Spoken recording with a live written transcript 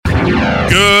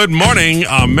Good morning,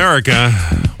 America.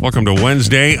 Welcome to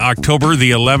Wednesday, October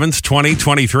the 11th,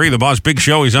 2023. The Boss Big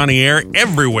Show is on the air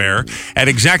everywhere at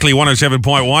exactly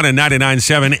 107.1 and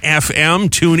 99.7 FM.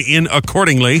 Tune in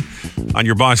accordingly on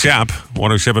your Boss app,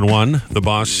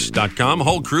 1071theboss.com.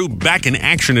 Whole crew back in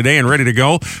action today and ready to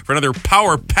go for another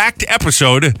power-packed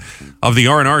episode of the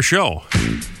R&R Show.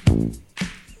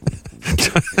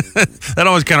 That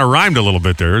always kind of rhymed a little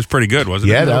bit there. It was pretty good, wasn't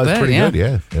it? Yeah, that was pretty good,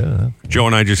 yeah. Joe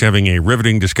and I just having a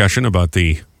riveting discussion about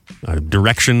the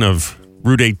direction of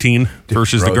Route 18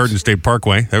 versus the Garden State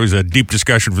Parkway. That was a deep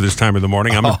discussion for this time of the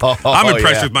morning. I'm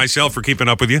impressed with myself for keeping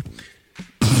up with you.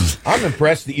 I'm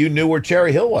impressed that you knew where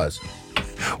Cherry Hill was.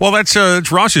 Well, it's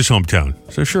Ross's hometown,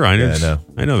 so sure, I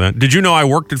know that. Did you know I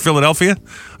worked at Philadelphia?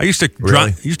 I used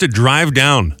to drive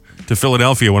down to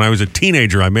Philadelphia when I was a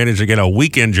teenager. I managed to get a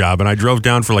weekend job, and I drove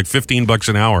down for like $15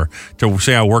 an hour to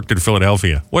say I worked at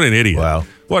Philadelphia. What an idiot! Wow,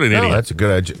 what an idiot! That's a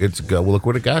good. It's good. Well, look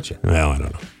what it got you. Well, I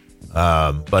don't know.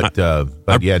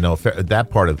 That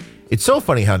part of it's so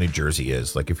funny how New Jersey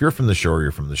is. Like, if you're from the shore,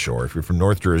 you're from the shore. If you're from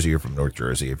North Jersey, you're from North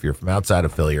Jersey. If you're from outside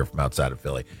of Philly, you're from outside of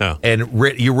Philly. Oh. And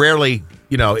you rarely,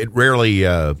 it rarely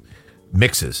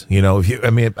mixes.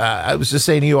 I was just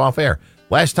saying to you off air.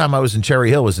 Last time I was in Cherry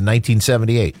Hill was in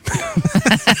 1978.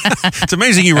 It's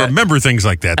amazing you remember things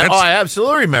like that. I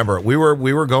absolutely remember it. We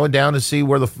were going down to see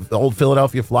where the old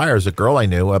Philadelphia Flyers, a girl I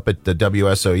knew up at the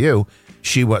WSOU,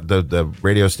 she went the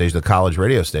radio station, the college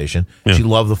radio station. Yeah. She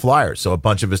loved the Flyers, so a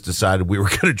bunch of us decided we were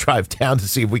going to drive down to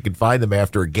see if we could find them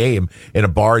after a game in a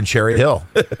bar in Cherry Hill.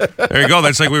 There you go.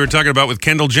 That's like we were talking about with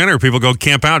Kendall Jenner. People go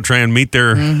camp out, try and meet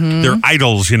their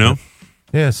idols.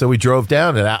 Yeah, so we drove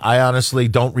down, and I honestly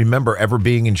don't remember ever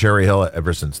being in Cherry Hill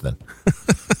ever since then.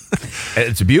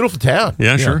 It's a beautiful town.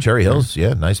 Yeah, sure. Cherry Hill's,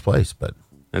 nice place. But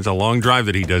it's a long drive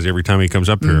that he does every time he comes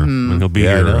up here. And he'll be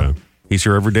here. He's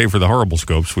here every day for the Horrible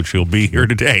Scopes, which he'll be here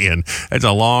today. And it's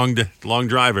a long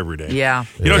drive every day. Yeah.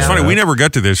 It's funny. We never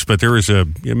got to this, but there was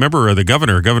remember the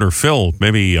Governor Phil,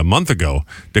 maybe a month ago,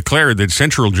 declared that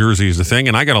Central Jersey is the thing.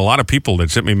 And I got a lot of people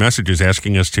that sent me messages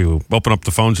asking us to open up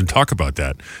the phones and talk about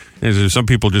that. Some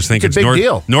people just think it's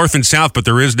north and south, but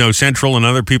there is no central, and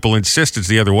other people insist it's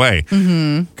the other way.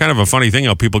 Mm-hmm. Kind of a funny thing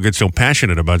how people get so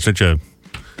passionate about such a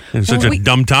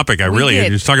dumb topic.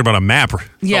 Just talking about a map.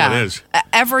 That's all it is.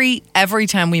 Every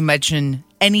time we mention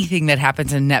anything that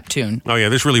happens in Neptune. Oh, yeah,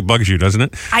 this really bugs you, doesn't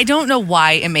it? I don't know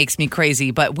why it makes me crazy,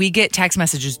 but we get text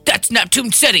messages, that's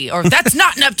Neptune City, or that's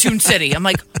not Neptune City. I'm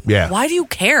like, why do you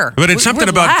care? But it's something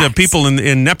about the people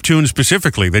in Neptune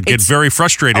specifically that get very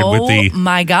frustrated with the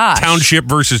township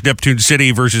versus Neptune City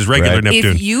versus regular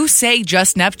Neptune. If you say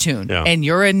just Neptune and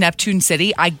you're in Neptune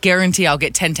City, I guarantee I'll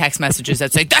get 10 text messages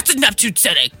that say, that's a Neptune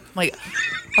City. I'm like,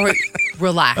 all right,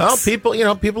 relax. Well,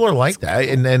 people are like that.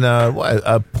 And then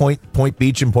Point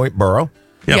Beach and Point Borough.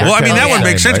 Yeah, well, I mean, that one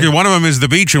makes sense because one of them is the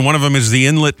beach and one of them is the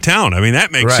inlet town. I mean,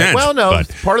 that makes sense. Well, no,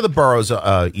 part of the borough's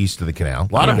east of the canal.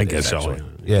 A lot of it, I guess so.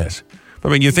 Yes. I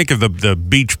mean, you think of the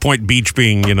beach, Point Beach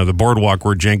being, the boardwalk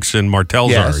where Jenks and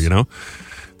Martell's are,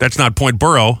 That's not Point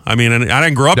Borough. I mean, and I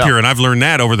didn't grow up here, and I've learned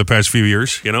that over the past few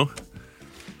years, Yeah,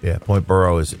 Point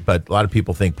Borough is, but a lot of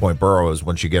people think Point Borough is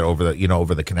once you get over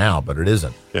the canal, but it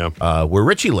isn't. Yeah. Where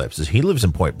Richie lives he lives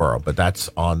in Point Borough, but that's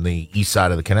on the east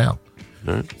side of the canal.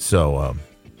 Right. So,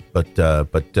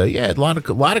 a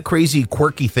lot of crazy,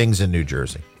 quirky things in New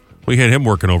Jersey. We had him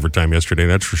working overtime yesterday,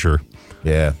 that's for sure.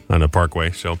 Yeah, on the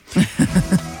Parkway. So, all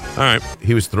right,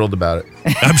 he was thrilled about it.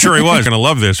 I'm sure he was. Going to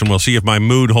love this, and we'll see if my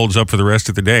mood holds up for the rest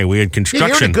of the day. We had construction.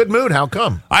 Yeah, you're in a good mood. How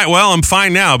come? I'm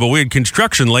fine now, but we had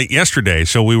construction late yesterday,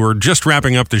 so we were just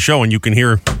wrapping up the show, and you can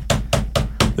hear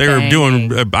they were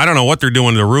doing. I don't know what they're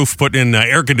doing to the roof, putting in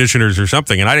air conditioners or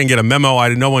something, and I didn't get a memo.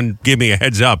 No one gave me a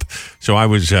heads up, so I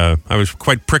was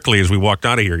quite prickly as we walked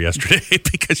out of here yesterday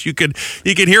because you could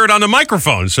hear it on the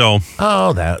microphone. So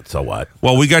so what?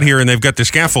 Well, we got here and they've got the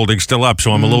scaffolding still up,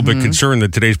 so I'm a little bit concerned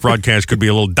that today's broadcast could be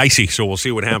a little dicey. So we'll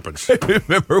see what happens. I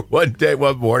remember one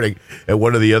morning at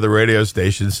one of the other radio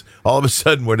stations, all of a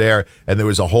sudden we're there and there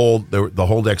was the whole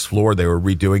next floor. They were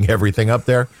redoing everything up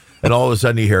there. And all of a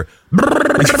sudden you hear,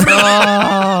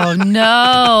 oh,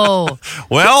 no.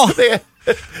 Well, they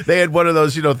had one of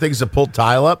those, things that pull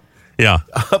tile up. Yeah.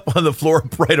 Up on the floor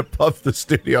right above the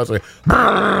studio. I was like,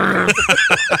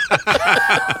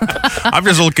 I'm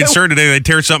just a little concerned today. They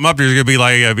tear something up. There's going to be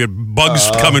like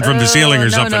bugs coming from the ceiling or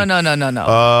something. No.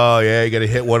 Oh, yeah. You got to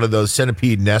hit one of those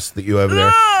centipede nests that you have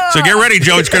there. So get ready,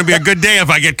 Joe. It's going to be a good day if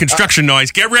I get construction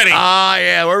noise. Get ready.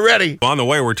 Yeah, we're ready. On the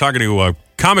way, we're talking to a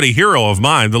comedy hero of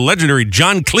mine, the legendary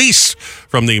John Cleese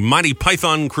from the Monty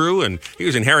Python crew, and he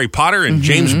was in Harry Potter and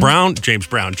James Bond.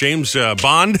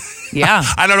 Yeah.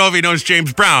 I don't know if he knows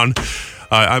James Brown,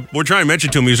 We're trying to mention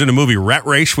to him he was in the movie Rat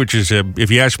Race, which is, if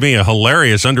you ask me, a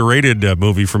hilarious, underrated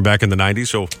movie from back in the 90s.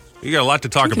 So you got a lot to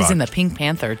talk about. He's in the Pink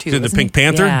Panther, too. He's in the Pink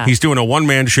Panther. Yeah. He's doing a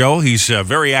one-man show. He's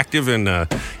very active in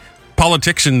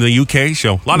politics in the UK.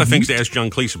 So a lot of things to ask John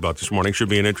Cleese about this morning. Should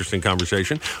be an interesting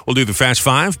conversation. We'll do the Fast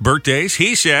Five. Birthdays.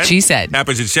 He said. She said.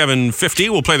 Happens at 7:50.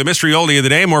 We'll play the Mystery Oldie of the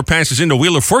Day. More passes into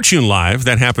Wheel of Fortune Live.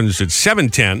 That happens at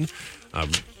 7:10.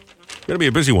 Going to be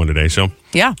a busy one today, so.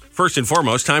 Yeah. First and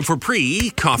foremost, time for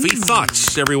pre-coffee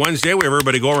thoughts. Every Wednesday, we have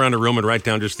everybody go around the room and write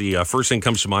down just the first thing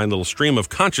comes to mind, little stream of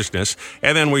consciousness,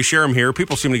 and then we share them here.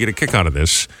 People seem to get a kick out of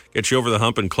this. Get you over the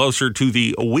hump and closer to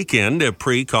the weekend.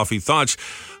 Pre-coffee thoughts.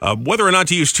 Whether or not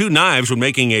to use two knives when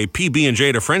making a PB&J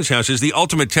at a friend's house is the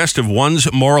ultimate test of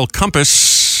one's moral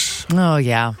compass. Oh,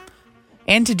 yeah.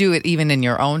 And to do it even in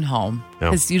your own home.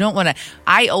 Because you don't want to.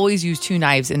 I always use two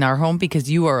knives in our home because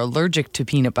you are allergic to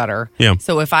peanut butter. Yeah.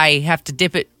 So if I have to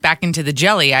dip it back into the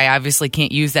jelly, I obviously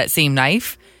can't use that same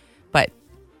knife. But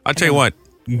I'll tell you what,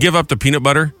 give up the peanut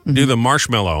butter, do the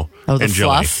marshmallow the and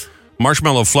jelly. fluff?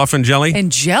 Marshmallow fluff and jelly.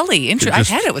 And jelly. I've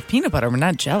had it with peanut butter, but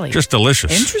not jelly. Just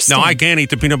delicious. Interesting. Now, I can't eat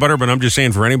the peanut butter, but I'm just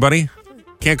saying for anybody,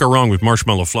 can't go wrong with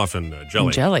marshmallow fluff and jelly.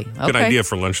 And jelly. Okay. Good idea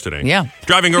for lunch today. Yeah.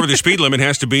 Driving over the speed limit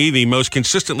has to be the most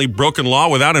consistently broken law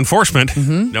without enforcement.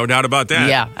 No doubt about that.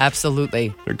 Yeah,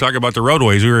 absolutely. We're talking about the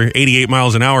roadways. We were 88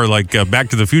 miles an hour like Back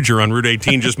to the Future on Route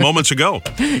 18 just moments ago.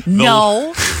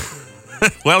 No.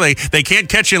 Well, they can't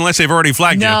catch you unless they've already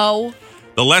flagged you. No.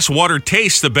 The less water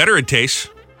tastes, the better it tastes.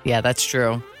 Yeah, that's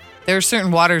true. There are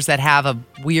certain waters that have a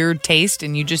weird taste,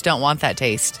 and you just don't want that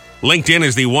taste. LinkedIn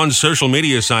is the one social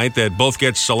media site that both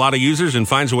gets a lot of users and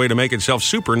finds a way to make itself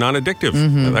super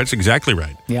non-addictive. That's exactly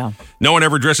right. Yeah. No one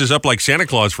ever dresses up like Santa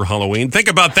Claus for Halloween. Think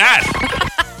about that.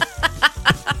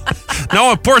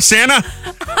 No, poor Santa.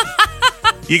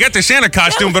 You got the Santa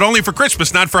costume, but only for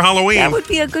Christmas, not for Halloween. That would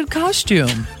be a good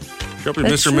costume. Show up as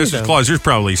That's Mr. and true, Mrs. though. Claus. There's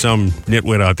probably some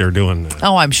nitwit out there doing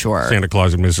Oh, I'm sure. Santa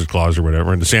Claus and Mrs. Claus or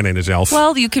whatever, and the Santa and his elf.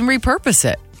 Well, you can repurpose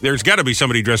it. There's got to be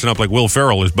somebody dressing up like Will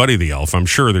Ferrell as Buddy the Elf. I'm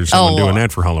sure there's someone doing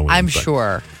that for Halloween. I'm but-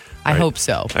 sure. I hope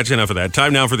so. That's enough of that.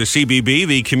 Time now for the CBB,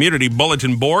 the Community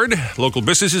Bulletin Board. Local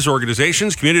businesses,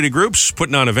 organizations, community groups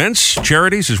putting on events,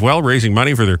 charities as well, raising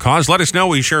money for their cause. Let us know.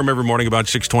 We share them every morning about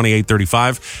 6:20,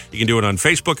 8:35. You can do it on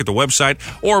Facebook at the website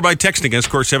or by texting us,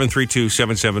 of course,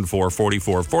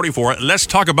 732-774-4444. Let's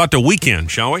talk about the weekend,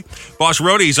 shall we? Boss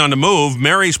Roadie's on the move.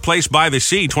 Mary's Place by the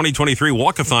Sea 2023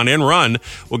 Walkathon and Run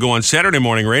will go on Saturday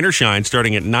morning, rain or shine,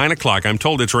 starting at 9 o'clock. I'm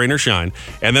told it's rain or shine.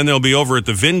 And then they'll be over at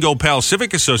the Vingo Pal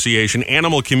Civic Association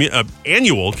annual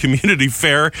community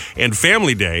fair and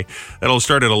family day. That'll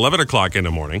start at 11 o'clock in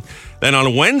the morning. Then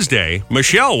on Wednesday,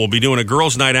 Michelle will be doing a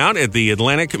girls' night out at the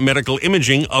Atlantic Medical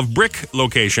Imaging of Brick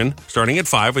location, starting at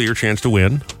 5 with your chance to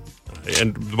win.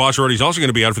 And the Boss Roadie's also going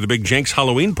to be out for the big Jenks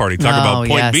Halloween party. Talk about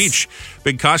Point Beach.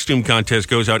 Big costume contest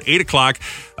goes out 8 o'clock.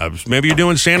 Maybe you're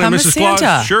doing Santa and Mrs.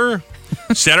 Claus. Sure.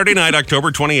 Saturday night,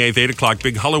 October 28th, 8 o'clock,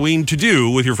 big Halloween to-do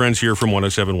with your friends here from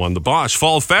 107.1 The Boss.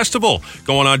 Fall Festival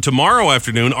going on tomorrow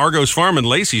afternoon. Argos Farm in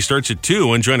Lacey starts at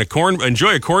 2. Enjoy a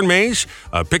corn maze,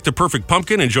 pick the perfect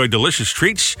pumpkin, enjoy delicious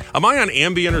treats. Am I on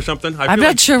Ambien or something? I'm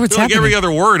not sure what's happening. Every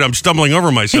other word, I'm stumbling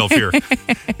over myself here.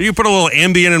 You put a little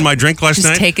Ambien in my drink last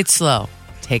night? Just take it slow.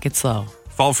 Take it slow.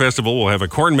 Fall Festival will have a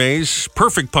corn maze,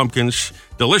 perfect pumpkins,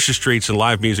 delicious treats, and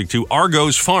live music to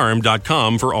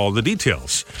argosfarm.com for all the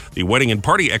details. The Wedding and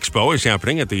Party Expo is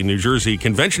happening at the New Jersey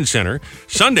Convention Center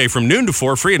Sunday from noon to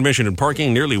 4, free admission and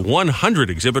parking. Nearly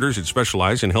 100 exhibitors that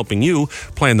specialize in helping you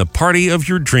plan the party of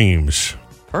your dreams.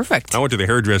 Perfect. I went to the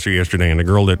hairdresser yesterday, and the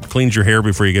girl that cleans your hair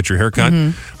before you get your hair cut,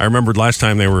 I remembered last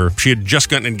time she had just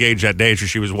gotten engaged that day, so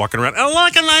she was walking around, oh,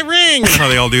 look at my ring. That's how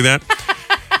they all do that.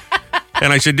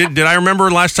 And I said, did I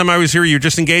remember last time I was here, you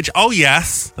just engaged? Oh,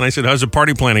 yes. And I said, how's the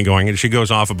party planning going? And she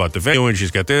goes off about the venue, and she's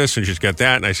got this, and she's got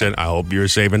that. And I said, I hope you're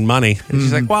saving money. And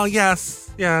she's like, well, yes.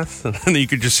 And then you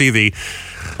could just see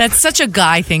That's such a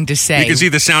guy thing to say. You can see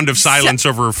the sound of silence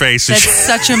over her face. That's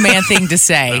such a man thing to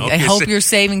say. I hope you're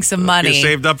saving some money. You're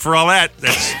saved up for all that.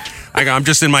 I'm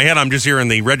just in my head. I'm just hearing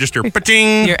the register.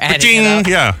 Pa-ting, you're adding it up.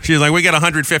 Yeah. She's like, we got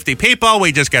 150 people.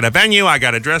 We just got a venue. I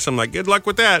got a dress. I'm like, good luck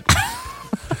with that.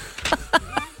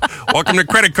 Welcome to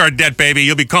credit card debt, baby.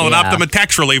 You'll be calling Optima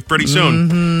tax relief pretty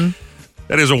soon.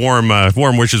 That is a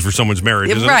warm wishes for someo's marriage,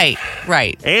 isn't it?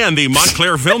 Right. And the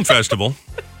Montclair Film Festival.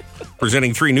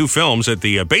 presenting 3 new films at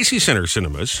the Basie Center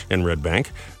Cinemas in Red Bank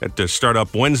that start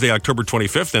up Wednesday, October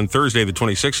 25th and Thursday, the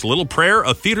 26th. Little Prayer,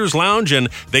 A Theater's Lounge, and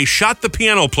They Shot the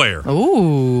Piano Player.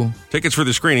 Ooh. Tickets for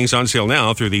the screenings on sale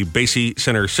now through the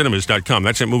BasieCenterCinemas.com.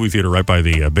 That's a movie theater right by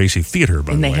the Basie Theater, by the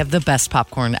way. And they have the best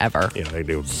popcorn ever. Yeah, they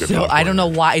do. Good So popcorn. I don't know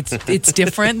why. It's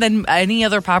different than any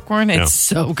other popcorn. It's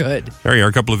so good. There are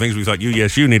a couple of things we thought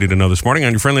you needed to know this morning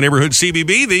on your friendly neighborhood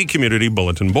CBB, the Community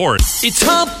Bulletin Board. It's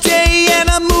hump day and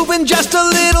I'm moving just a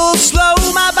little slow.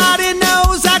 My body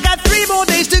knows I got 3 more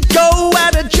days to go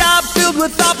at a job filled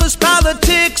with office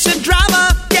politics and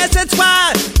drama. Yes, that's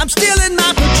why I'm still in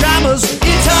my pajamas.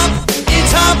 It's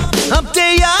hump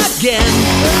day again.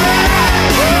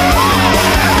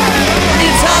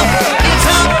 It's hump.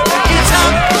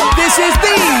 This is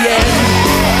the end.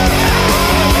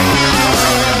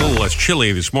 A little less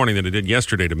chilly this morning than it did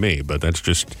yesterday to me, but that's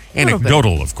just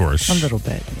anecdotal, of course. A little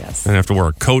bit, yes. I didn't have to wear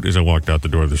a coat as I walked out the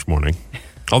door this morning.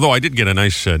 Although I did get a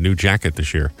nice new jacket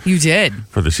this year. You did.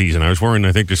 For the season. I was wearing,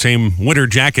 I think, the same winter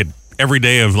jacket every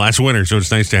day of last winter, so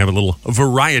it's nice to have a little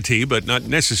variety, but not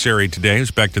necessary today.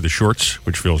 It's back to the shorts,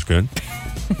 which feels good.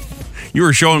 You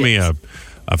were showing me a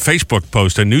Facebook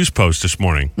post, a news post this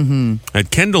morning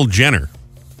at Kendall Jenner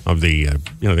of the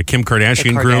the Kim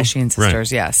Kardashian The group. Kardashian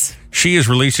sisters, yes. She is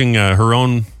releasing her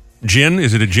own gin.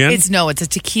 Is it a gin? It's a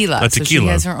tequila. A tequila. So she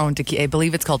has her own tequila. I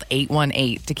believe it's called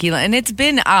 818 tequila. And it's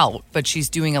been out, but she's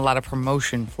doing a lot of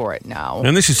promotion for it now.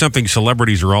 And this is something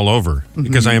celebrities are all over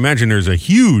because I imagine there's a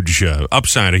huge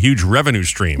upside, a huge revenue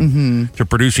stream to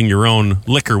producing your own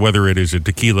liquor, whether it is a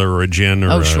tequila or a gin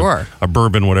or a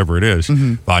bourbon, whatever it is,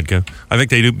 vodka. I think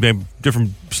they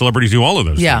different celebrities do all of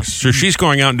those things. So she's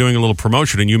going out and doing a little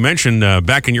promotion. And you mentioned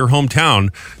back in your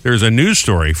hometown, there's a news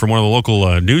story from one of the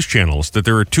local news channels that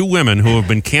there are 2 women who have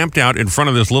been camped out in front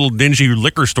of this little dingy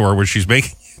liquor store where she's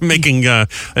making an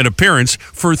appearance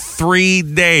for 3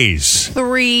 days.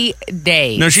 3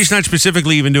 days. Now, she's not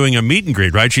specifically even doing a meet and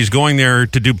greet, right? She's going there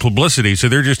to do publicity, so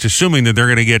they're just assuming that they're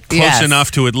going to get close enough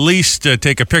to at least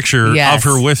take a picture of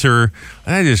her with her.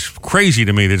 That is crazy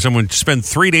to me that someone spent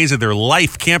 3 days of their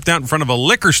life camped out in front of a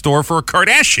liquor store for a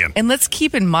Kardashian. And let's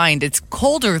keep in mind, it's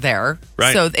colder there.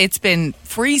 Right. So it's been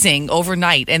freezing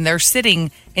overnight, and they're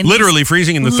sitting in literally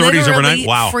freezing in the 30s overnight?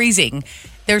 Wow. Freezing.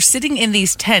 They're sitting in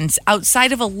these tents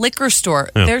outside of a liquor store.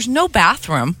 Yeah. There's no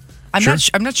bathroom. I'm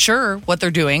not sure what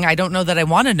they're doing. I don't know that I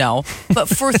want to know. But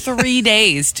for 3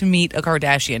 days to meet a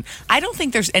Kardashian, I don't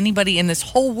think there's anybody in this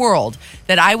whole world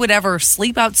that I would ever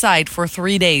sleep outside for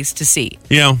 3 days to see.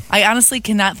 Yeah. I honestly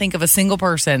cannot think of a single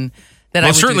person that I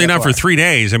would certainly not for 3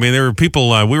 days. I mean, there were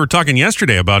people, we were talking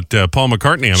yesterday about Paul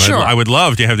McCartney. I would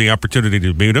love to have the opportunity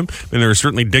to meet him. And there are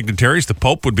certainly dignitaries. The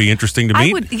Pope would be interesting to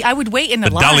meet. I would wait in a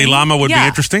line. The Dalai Lama would be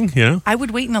interesting, I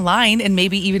would wait in a line and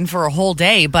maybe even for a whole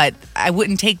day, but I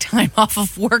wouldn't take time off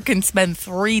of work and spend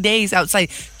 3 days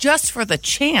outside just for the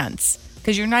chance,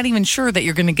 because you're not even sure that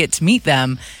you're going to get to meet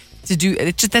them.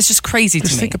 That's just crazy to me.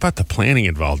 Just think about the planning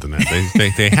involved in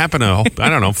that. They happen to,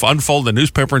 unfold the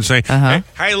newspaper and say,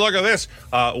 hey, look at this.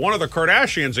 One of the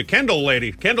Kardashians, a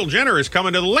Kendall Jenner, is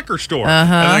coming to the liquor store.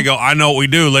 And they go, I know what we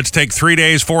do. Let's take 3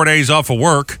 days, 4 days off of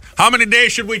work. How many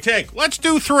days should we take? Let's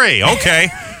do 3. Okay.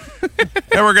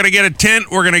 Then we're going to get a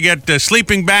tent. We're going to get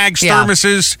sleeping bags,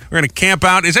 thermoses. We're going to camp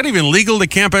out. Is that even legal to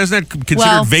camp out? Isn't that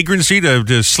considered vagrancy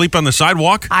to sleep on the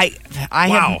sidewalk?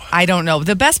 I don't know.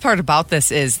 The best part about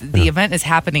this is the event is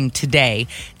happening today.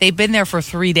 They've been there for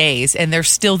 3 days, and they're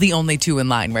still the only 2 in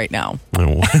line right now.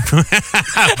 That's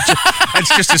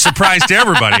just a surprise to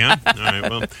everybody, huh? All right,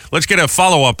 well, let's get a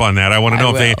follow-up on that. I want to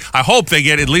know I hope they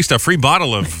get at least a free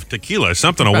bottle of tequila,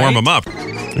 something to warm them up.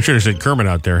 I should have said Kermit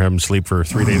out there, have him sleep for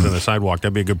 3 days on the sidewalk.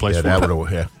 That'd be a good place for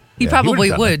him. He probably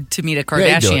would to meet a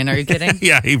Kardashian. Are you kidding?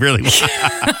 Yeah, he really would.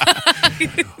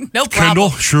 No problem. Kendall,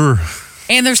 sure.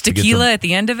 And there's tequila at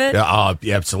the end of it? Yeah,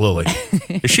 absolutely.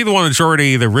 Is she the one that's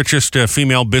already the richest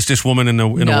female businesswoman in the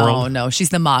world? No, she's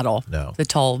the model. No. The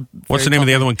tall. What's the name of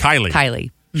the other one? Kylie.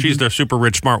 Kylie. She's the super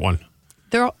rich, smart one.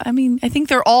 I think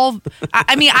they're all.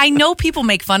 I know people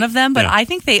make fun of them, but I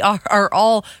think they are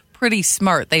all pretty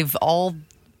smart. They've all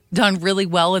done really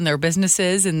well in their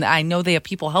businesses, and I know they have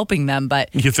people helping them,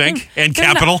 but you think? And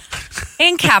capital?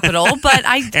 But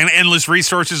and endless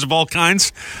resources of all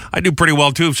kinds. I do pretty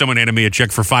well too if someone handed me a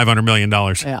check for $500 million.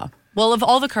 Yeah. Well, of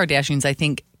all the Kardashians, I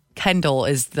think Kendall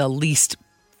is the least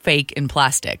fake and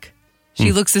plastic.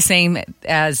 She looks the same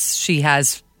as she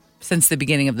has since the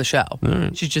beginning of the show.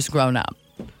 Right. She's just grown up.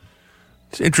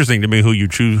 It's interesting to me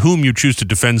whom you choose to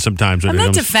defend sometimes. I'm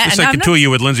not defending. Just like the two of you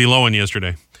with Lindsay Lohan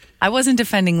yesterday. I wasn't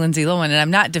defending Lindsay Lohan, and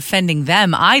I'm not defending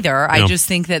them either. I just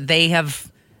think that they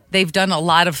have they've done a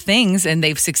lot of things and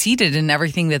they've succeeded in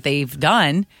everything that they've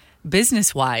done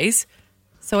business-wise.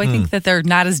 So I think that they're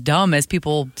not as dumb as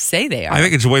people say they are. I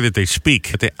think it's the way that they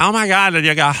speak. Oh my God,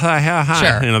 you got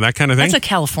Sure. you know, that kind of thing. That's a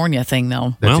California thing,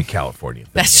 though. That's a California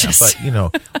thing. That's just. But, you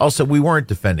know, also, we weren't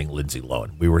defending Lindsay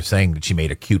Lohan. We were saying that she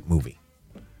made a cute movie.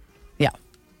 Yeah.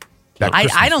 That I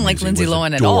Christmas don't like music Lindsay was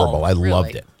Lohan adorable. at all. I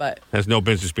loved it. But has no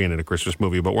business being in a Christmas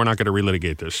movie, but we're not going to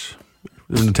relitigate this.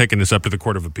 We're taking this up to the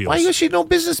Court of Appeals. Why has she no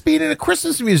business being in a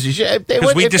Christmas music?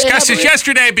 Because we discussed this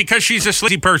yesterday because she's a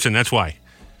sleazy person. That's why.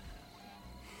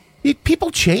 People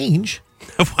change.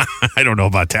 I don't know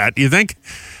about that. You think?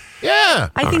 Yeah.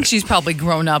 I think she's probably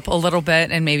grown up a little bit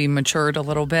and maybe matured a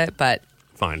little bit, but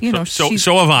Fine. You know, so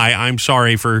have I. I'm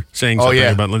sorry for saying something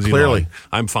about Lindsay clearly. Lohan.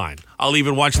 I'm fine. I'll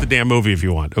even watch the damn movie if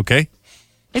you want, okay?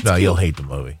 it's No, cute. you'll hate the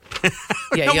movie.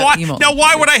 Yeah,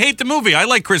 why would I hate the movie? I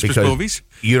like Christmas Because movies.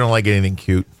 You don't like anything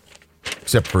cute,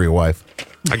 except for your wife.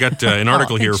 I got an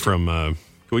article here from, can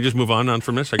we just move on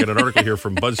from this? I got an article here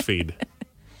from BuzzFeed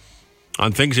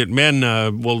on things that men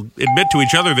will admit to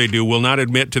each other they do, will not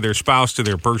admit to their spouse, to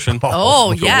their person.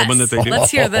 Oh, the yes. woman that they do. Let's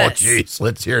hear this. Oh, jeez.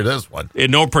 Let's hear this one. In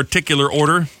no particular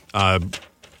order,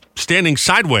 standing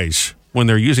sideways when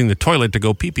they're using the toilet to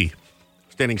go pee-pee.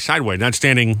 Standing sideways, not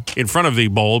standing in front of the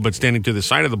bowl, but standing to the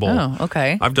side of the bowl. Oh,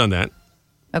 okay. I've done that.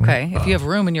 Okay. If you have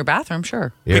room in your bathroom,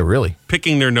 sure. Yeah, really.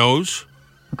 Picking their nose,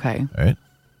 Okay. All right.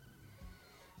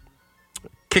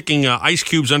 kicking ice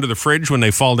cubes under the fridge when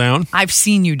they fall down. I've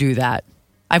seen you do that.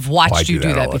 I've watched I you do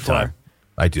that all the before. time.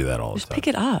 I do that all the Just time. pick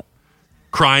it up.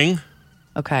 Crying.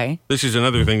 Okay. This is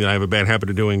another thing that I have a bad habit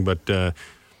of doing, but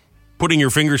putting your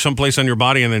finger someplace on your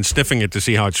body and then sniffing it to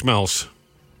see how it smells.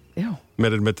 Ew.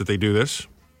 Men admit that they do this.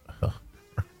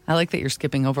 I like that you're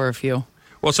skipping over a few.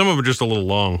 Well, some of them are just a little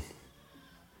long.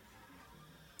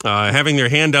 Having their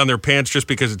hand down their pants just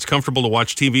because it's comfortable to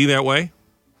watch TV that way.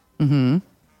 Mm-hmm.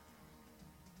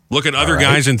 Look at other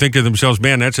guys and think to themselves,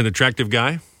 man, that's an attractive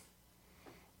guy.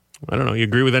 I don't know. You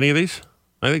agree with any of these?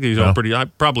 I think these are pretty. I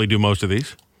probably do most of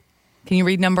these. Can you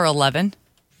read number 11?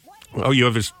 Oh, you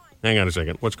have this. Hang on a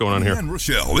second. What's going on here? And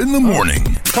Rochelle in the morning.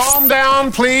 Calm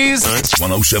down, please.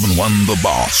 107.1 The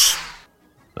Boss.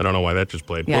 I don't know why that just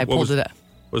played. Yeah, I What pulled was, it up.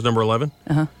 Was number 11?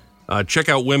 Uh-huh. Check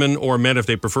out women or men if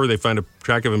they prefer. They find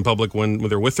attractive in public when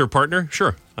they're with their partner.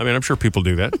 Sure. I mean, I'm sure people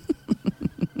do that.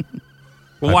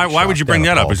 Well, why would you bring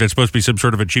that up? Is that supposed to be some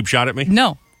sort of a cheap shot at me?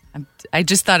 No. I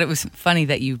just thought it was funny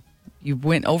that you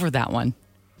went over that one.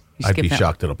 You I'd be skipped that.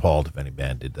 shocked and appalled if any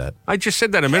man did that. I just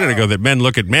said that a minute ago, that men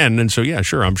look at men, and so, yeah,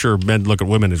 sure, I'm sure men look at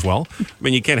women as well. I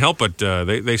mean, you can't help but,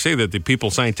 they say that the people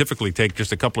scientifically take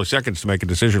just a couple of seconds to make a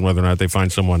decision whether or not they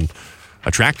find someone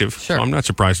attractive. Sure. So I'm not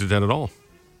surprised at that at all.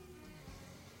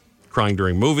 Crying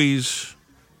during movies.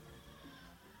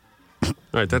 All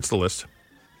right, that's the list.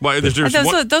 Why, there's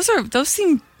one- those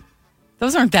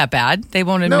aren't that bad. They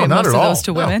won't No, admit not most at of all. those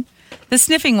to No. women. The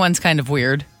sniffing one's kind of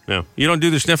weird. No. You don't do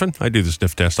the sniffing? I do the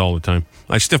sniff test all the time.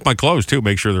 I sniff my clothes, too,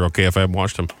 make sure they're okay if I haven't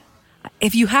washed them.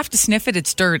 If you have to sniff it,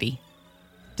 it's dirty.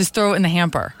 Just throw it in the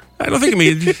hamper. I don't think it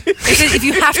means... If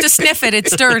you have to sniff it,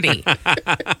 it's dirty. I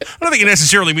don't think it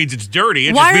necessarily means it's dirty.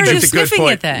 It Why just are means you it's a good sniffing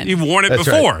point. it then? You've worn it That's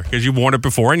before because you've worn it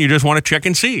before and you just want to check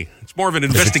and see. It's more of an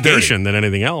investigation than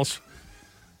anything else.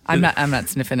 I'm not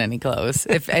sniffing any clothes.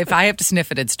 If I have to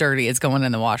sniff it, it's dirty. It's going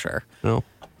in the washer. No.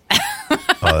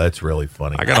 Oh, that's really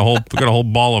funny. I got a whole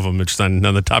ball of them. It's on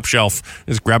the top shelf.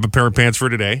 Just grab a pair of pants for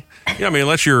today. Yeah, I mean,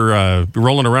 unless you're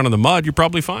rolling around in the mud, you're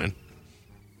probably fine.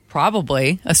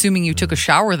 Probably, assuming you took a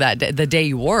shower that day, the day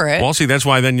you wore it. Well, see, that's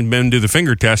why then men do the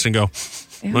finger test and go,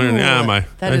 Ew, yeah,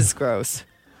 that is gross.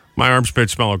 my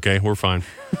armpits smell okay. We're fine.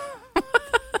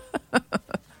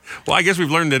 Well, I guess we've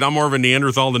learned that I'm more of a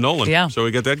Neanderthal than Nolan. Yeah. So we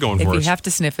got that going If for you us. have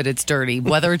to sniff it, it's dirty,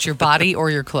 whether it's your body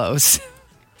or your clothes.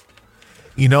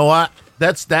 You know what?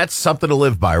 That's something to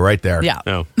live by right there. Yeah.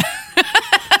 No.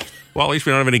 Well, at least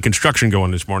we don't have any construction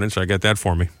going this morning, so I got that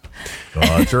for me.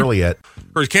 Oh, it's early yet.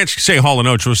 Or you can't say Hall &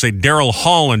 Oates, we'll say Daryl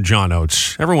Hall and John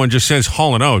Oates. Everyone just says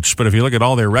Hall & Oates, but if you look at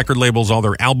all their record labels, all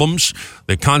their albums,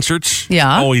 the concerts,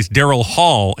 Yeah. always Daryl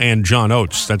Hall and John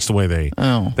Oates. That's the way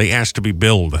they ask to be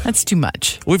billed. That's too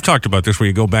much. We've talked about this where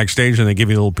you go backstage and they give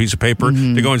you a little piece of paper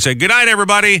to go and say, good night,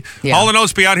 everybody. Yeah. Hall &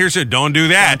 Oates be out here. Said, don't do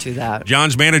that. Don't do that.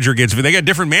 John's manager they got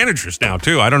different managers now,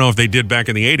 too. I don't know if they did back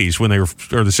in the 80s or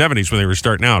the 70s when they were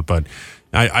starting out, but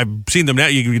I've seen them now.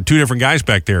 You get two different guys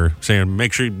back there saying,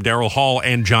 make sure Daryl Hall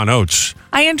and John Oates.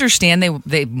 I understand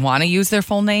they want to use their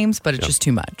full names, but it's just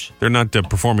too much. They're not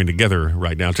performing together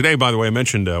right now. Today, by the way, I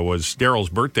mentioned was Daryl's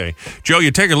birthday. Joe,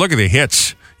 you take a look at the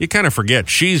hits. You kind of forget.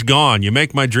 She's Gone. You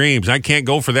Make My Dreams. I Can't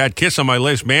Go for That. Kiss on My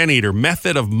List. Man Eater.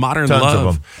 Method of Modern Tons Love.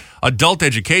 of them. Adult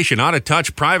education, out of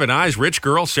touch, private eyes, rich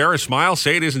girl, Sarah Smile,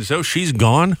 say it isn't so, she's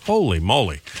gone. Holy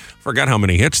moly. Forgot how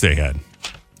many hits they had.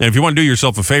 And if you want to do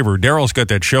yourself a favor, Daryl's got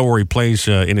that show where he plays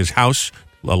in his house,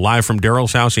 live from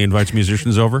Daryl's house. He invites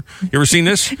musicians over. You ever seen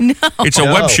this? No. It's a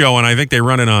web show, and I think they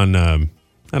run it on, I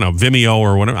don't know, Vimeo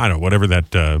or whatever. I don't know, whatever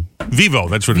that, Vivo,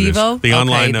 that's what Vivo? it is. The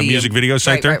online music video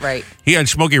site there. Right. He had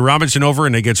Smokey Robinson over,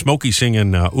 and they get Smokey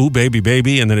singing, Ooh, Baby,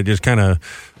 Baby, and then it just kind of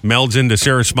melds into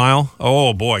Sarah Smile.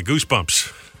 Oh, boy, goosebumps.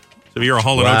 So if you're a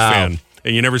Hall & Oates fan,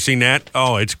 and you never seen that,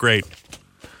 oh, it's great.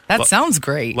 That sounds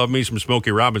great. Love me some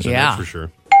Smokey Robinson, that's for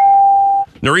sure.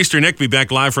 Nor'easter Nick be back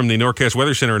live from the Norcast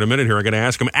Weather Center in a minute here. I got to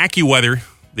ask him. AccuWeather,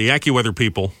 the AccuWeather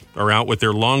people are out with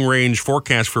their long-range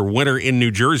forecast for winter in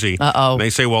New Jersey. Uh-oh. They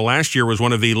say, well, last year was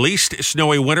one of the least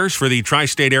snowy winters for the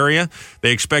tri-state area.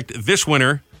 They expect this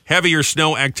winter heavier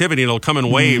snow activity. It'll come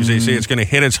in waves. They say it's going to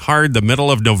hit us hard the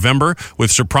middle of November with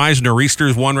surprise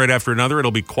nor'easters, one right after another. It'll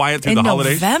be quiet through the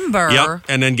holidays. November? Yep,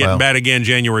 and then getting bad again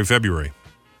January, February.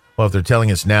 Well, if they're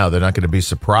telling us now, they're not going to be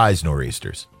surprise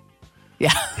nor'easters.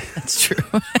 Yeah, that's true.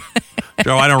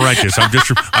 Joe, I don't write this.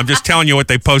 I'm just telling you what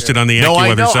they posted on the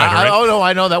AccuWeather site. Right? Oh, no,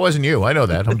 I know. That wasn't you. I know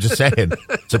that. I'm just saying.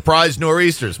 Surprise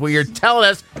nor'easters. Well, you're telling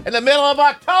us in the middle of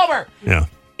October. Yeah.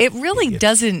 It really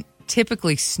doesn't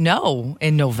typically snow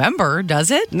in November, does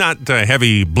it? Not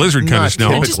heavy blizzard kind of snow.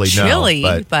 Typically, just chilly,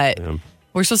 no, but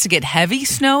we're supposed to get heavy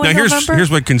snow in now, November?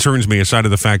 here's what concerns me, aside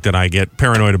of the fact that I get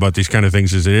paranoid about these kind of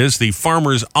things as it is, the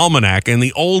Farmer's Almanac and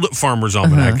the old Farmer's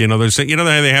Almanac. You know,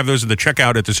 they have those at the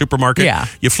checkout at the supermarket? Yeah.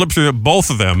 You flip through both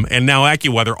of them, and now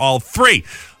AccuWeather, all three,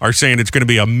 are saying it's going to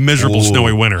be a miserable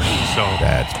snowy winter. So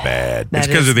That's bad. it's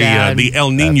because of the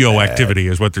El Nino activity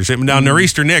is what they're saying. Now,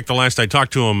 Nor'easter Nick, the last I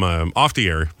talked to him off the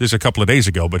air, this is a couple of days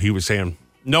ago, but he was saying,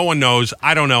 no one knows.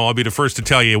 I don't know. I'll be the first to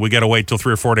tell you. We got to wait till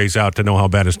 3 or 4 days out to know how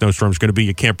bad a snowstorm's going to be.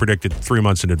 You can't predict it 3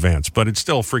 months in advance, but it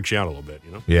still freaks you out a little bit,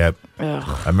 you know? Yeah.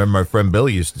 I remember my friend Bill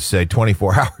used to say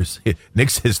 24 hours.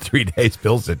 Nick says 3 days.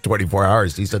 Bill said 24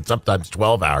 hours. He said sometimes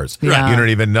 12 hours. Yeah. You don't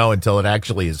even know until it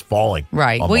actually is falling.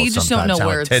 Right. Well, you just don't know how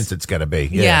where intense it's going to be.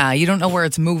 Yeah, you don't know where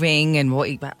it's moving and what.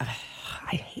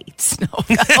 I hate snow.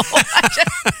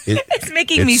 It's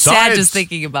making me sad just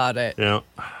thinking about it. Yeah.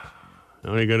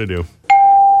 What are you going to do?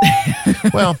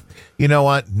 Well, you know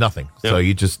what? Nothing. So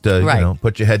you just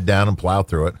put your head down and plow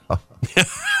through it.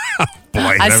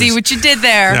 Boy, I see what you did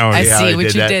there. I see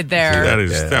what you did there.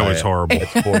 That was horrible.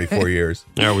 That's 44 years.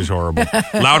 That was horrible.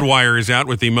 Loudwire is out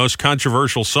with the most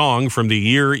controversial song from the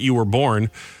year you were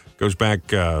born. Goes back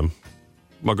to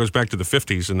the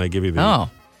 50s, and they give you the...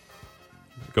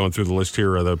 Going through the list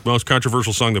here, the most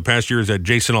controversial song the past year is that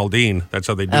Jason Aldean. That's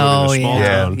how they do it in a small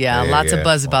town. Yeah, lots of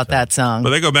buzz about that song. But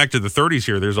they go back to the 30s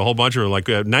here. There's a whole bunch of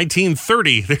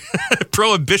 1930,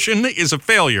 Prohibition is a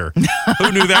failure.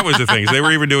 Who knew that was a thing? They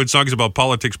were even doing songs about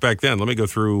politics back then. Let me go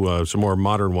through some more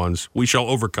modern ones. We Shall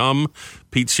Overcome,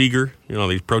 Pete Seeger,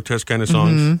 these protest kind of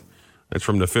songs. That's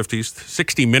from the 50s.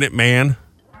 60-Minute Man.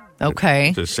 Okay.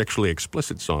 It's a sexually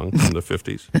explicit song from the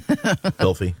 50s.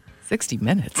 Filthy. 60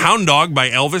 Minutes. Hound Dog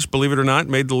by Elvis, believe it or not,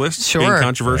 made the list. Sure. Being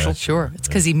controversial. Sure. It's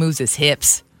because he moves his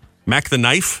hips. Mac the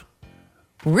Knife.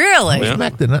 Really? Yeah.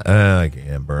 Back to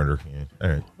burner. Yeah. All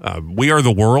right. We Are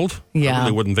the World. Yeah. I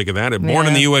really wouldn't think of that. Born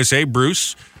in the USA,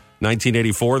 Bruce,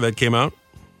 1984, that came out.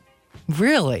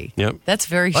 Really? Yep. That's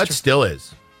very That still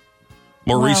is.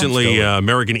 More recently, still.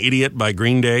 American Idiot by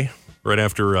Green Day, right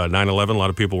after 9/11. A lot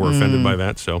of people were offended by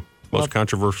that, so... Most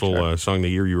controversial song the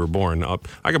year you were born.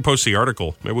 I can post the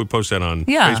article. Maybe we post that on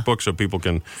Facebook so people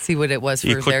can see what it was for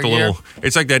you click their the year. little.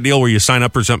 It's like that deal where you sign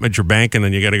up for something at your bank and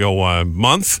then you got to go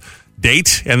month,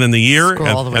 date, and then the year,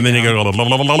 and then you go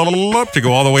to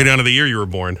go all the way down to the year you were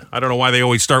born. I don't know why they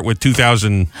always start with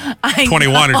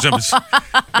 2021 or something.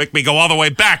 Make me go all the way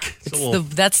back.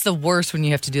 That's the worst when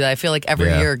you have to do that. I feel like every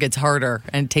year it gets harder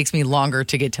and it takes me longer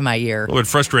to get to my year. A little bit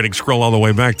frustrating. Scroll all the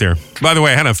way back there. By the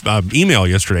way, I had an email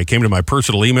yesterday. Came to my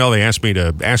personal email. They asked me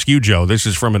to ask you, Joe. This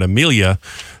is from an Amelia.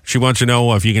 She wants to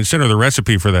know if you can send her the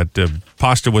recipe for that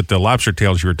pasta with the lobster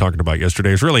tails you were talking about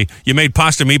yesterday. It's really, you made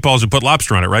pasta meatballs and put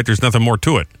lobster on it, right? There's nothing more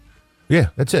to it. Yeah,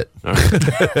 that's it.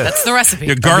 That's the recipe.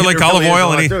 Your garlic, olive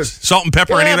oil, any salt and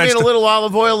pepper, any of that stuff? A little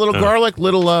olive oil, a little garlic,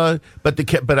 little.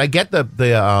 But I get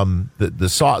the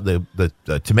salt,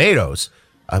 the tomatoes.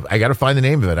 I got to find the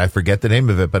name of it. I forget the name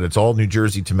of it, but it's all New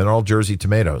Jersey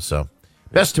tomatoes. So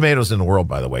best tomatoes in the world,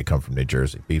 by the way, come from New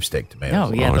Jersey. Beefsteak tomatoes.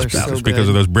 Oh yeah, they're so it's good. because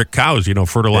of those brick cows,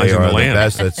 fertilizing the land.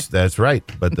 That's right.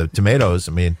 But the tomatoes,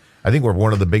 I think we're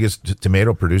one of the biggest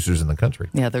tomato producers in the country.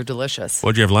 Yeah, they're delicious.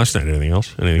 What'd you have last night? Anything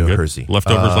else? Anything good? Hersey.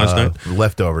 Leftovers last night?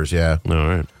 Leftovers, yeah. All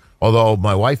right. Although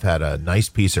my wife had a nice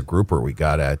piece of grouper we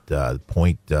got at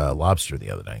Point Lobster the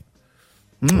other night.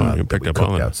 You that picked we up cooked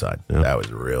on it. outside. Yeah. That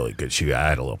was really good. I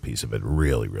had a little piece of it.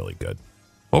 Really, really good.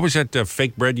 What was that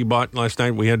fake bread you bought last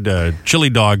night? We had chili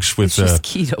dogs with It's just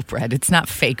keto bread. It's not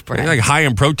fake bread. like high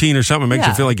in protein or something. It makes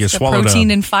you feel like you it's got swallowed protein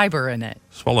and fiber in it.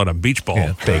 swallowed a beach ball.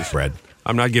 Yeah, fake bread.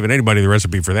 I'm not giving anybody the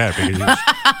recipe for that because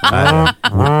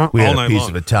We had All a night piece long.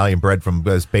 of Italian bread from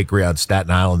this bakery on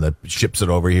Staten Island that ships it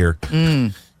over here.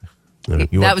 You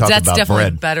want to talk That's about definitely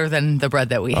bread. better than the bread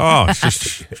that we had. it's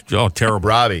just terrible.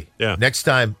 Robbie, Yeah. next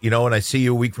time, when I see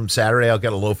you a week from Saturday, I'll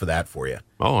get a loaf of that for you.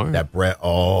 Oh, all right. That bread,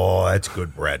 that's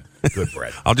good bread. Good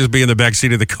bread. I'll just be in the back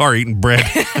seat of the car eating bread,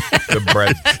 Good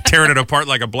bread. tearing it apart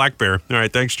like a black bear. All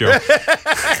right, thanks, Joe.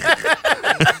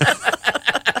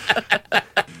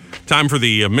 Time for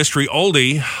the mystery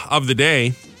oldie of the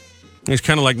day. It's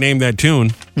kind of like Name That Tune.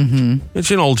 Mm-hmm.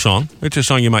 It's an old song. It's a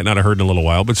song you might not have heard in a little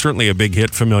while, but certainly a big hit,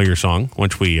 familiar song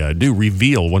once we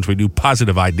do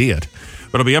positive idea it.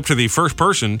 But it'll be up to the first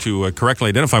person to correctly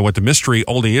identify what the mystery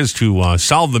oldie is to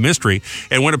solve the mystery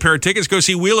and win a pair of tickets. Go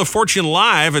see Wheel of Fortune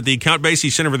live at the Count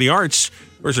Basie Center for the Arts.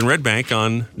 Where's in Red Bank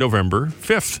on November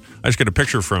 5th. I just got a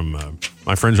picture from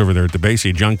my friends over there at the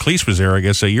Basie. John Cleese was there, I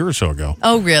guess, a year or so ago.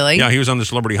 Oh, really? Yeah, he was on the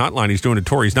Celebrity Hotline. He's doing a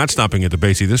tour. He's not stopping at the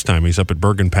Basie this time. He's up at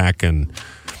Bergen Pack and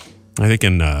I think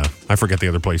I forget the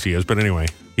other place he is. But anyway,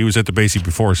 he was at the Basie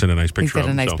before. Sent a nice picture He's got of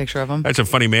him. a nice picture of him. That's a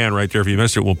funny man right there. If you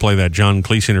missed it, we'll play that John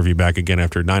Cleese interview back again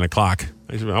after 9 o'clock.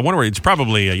 I wonder, it's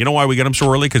probably, you know why we get him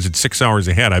so early? Because it's 6 hours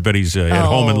ahead. I bet he's at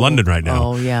home in London right now.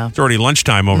 Oh, yeah. It's already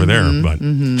lunchtime over there. But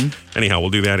anyhow, we'll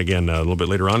do that again a little bit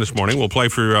later on this morning. We'll play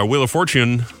for Wheel of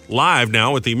Fortune live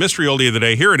now with the mystery oldie of the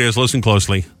day. Here it is. Listen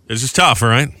closely. This is tough, all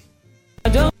right? I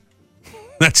don't.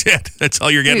 That's it. That's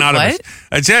all you're getting Wait, out of what? it.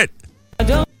 That's it. I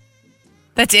don't.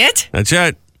 That's it? That's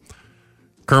it.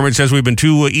 Kermit says we've been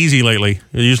too easy lately.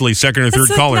 Usually second or third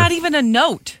That's caller. not even a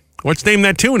note. Let's name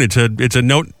that tune. It's a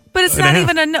note. But it's and a not half.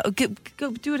 even a note.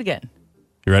 Go do it again.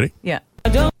 You ready? Yeah. I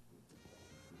don't.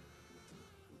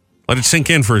 Let it sink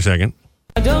in for a second.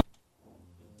 I don't.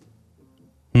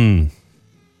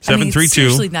 732 It's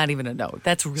seriously not even a note.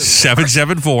 That's really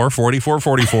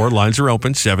 774-4444. Lines are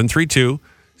open.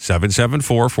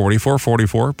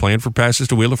 732-774-4444. Playing for passes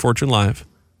to Wheel of Fortune live.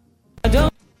 I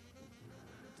don't.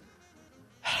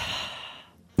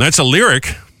 That's a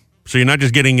lyric, so you're not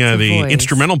just getting the voice.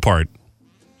 instrumental part.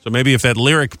 So maybe if that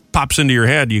lyric pops into your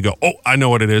head, you go, "Oh, I know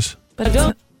what it is." But I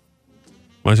don't.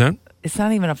 What's that? it's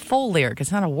not even a full lyric.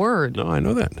 It's not a word. No, I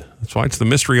know that. That's why it's the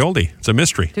mystery oldie. It's a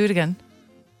mystery. Do it again.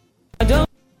 I don't.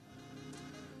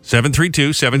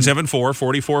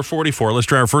 732-774-4444. Let's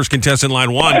try our first contestant,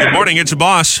 line one. Good morning. It's the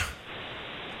boss.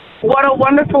 What a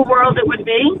wonderful world it would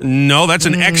be. No, that's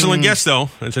an excellent guess, though.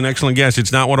 That's an excellent guess.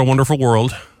 It's not What a Wonderful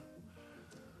World.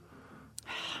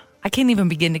 I can't even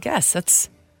begin to guess. That's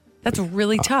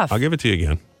really tough. I'll give it to you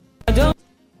again. I don't.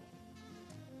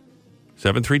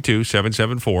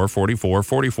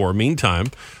 732-774-4444. Meantime,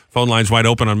 phone line's wide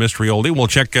open on Mystery Oldie. We'll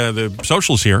check the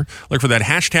socials here. Look for that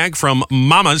hashtag from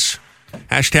Mamas.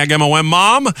 Hashtag MOM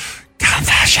Mom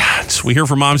Confessions. We hear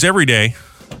from moms every day,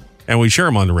 and we share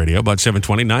them on the radio about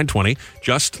 720, 920,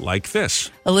 just like this.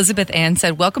 Elizabeth Ann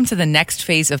said, welcome to the next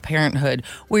phase of parenthood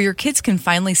where your kids can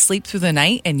finally sleep through the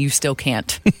night and you still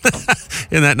can't.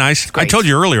 Isn't that nice? I great. told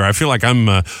you earlier, I feel like I'm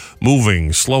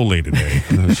moving slowly today.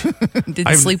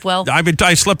 Didn't sleep well?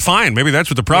 I slept fine. Maybe that's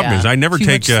what the problem Yeah. is. I never Too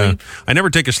take much sleep? I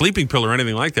never take a sleeping pill or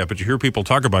anything like that. But you hear people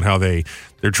talk about how they're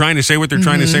trying to say what they're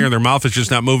trying to say, or their mouth is just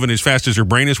not moving as fast as their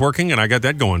brain is working. And I got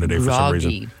that going today for some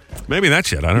reason. Groggy. Maybe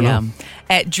that's it. I don't know.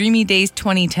 At Dreamy Days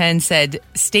 2010 said,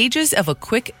 stages of a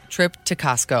quick trip to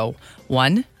Costco.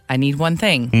 1, I need one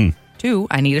thing. 2,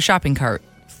 I need a shopping cart.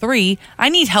 3, I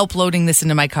need help loading this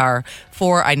into my car.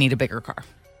 4, I need a bigger car.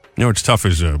 You know what's tough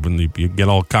is when you get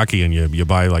all cocky and you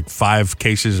buy like 5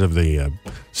 cases of the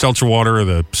seltzer water or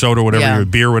the soda, whatever, Yeah. your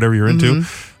beer, whatever you're into.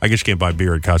 I guess you can't buy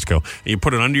beer at Costco. And you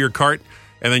put it under your cart,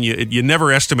 and then you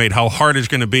never estimate how hard it's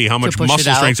going to be, how much push it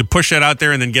muscle out. strength to push that out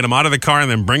there and then get them out of the car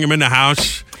and then bring them in the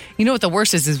house. You know what the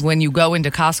worst is when you go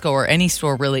into Costco or any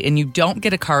store really and you don't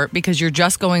get a cart because you're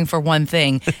just going for one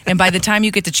thing. And by the time you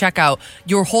get to checkout,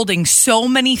 you're holding so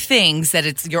many things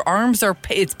that your arms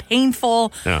it's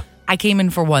painful. Yeah. I came in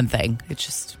for one thing. It's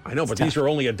just. I know, but these are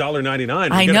only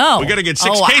 $1.99. I know. We got to get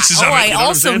 6 cases of it. I You know what I'm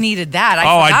also saying? needed that.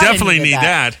 I forgot definitely needed need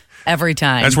that. Every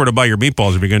time. That's where to buy your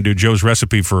meatballs if you're going to do Joe's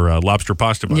recipe for lobster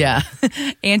pasta. by the way. Yeah.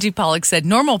 Angie Pollock said,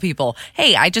 normal people,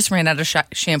 hey, I just ran out of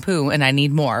shampoo and I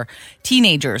need more.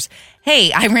 Teenagers,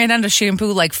 hey, I ran out of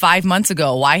shampoo like 5 months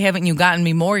ago. Why haven't you gotten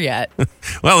me more yet?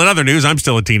 Well, in other news, I'm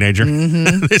still a teenager.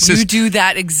 Mm-hmm. You do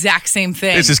that exact same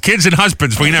thing. This is kids and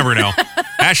husbands. We never know.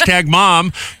 Hashtag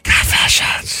mom.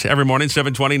 Confessions. Every morning,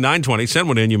 7:20, 9:20. Send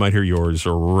one in. You might hear yours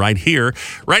right here.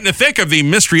 Right in the thick of the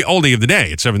mystery oldie of the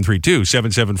day. It's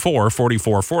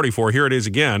 732-774-4444. Here it is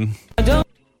again. Let's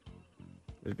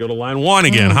go to line one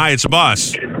again. Hi, it's the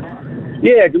boss.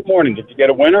 Yeah, good morning. Did you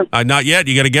get a winner? Not yet.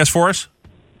 You got a guess for us?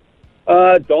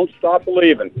 Don't Stop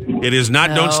Believing. It is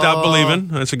not Don't Stop Believing.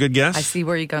 That's a good guess. I see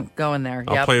where you're going there.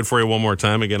 I'll play it for you one more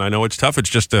time. Again, I know it's tough. It's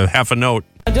just a half a note.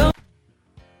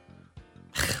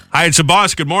 Hi, it's the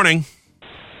boss. Good morning.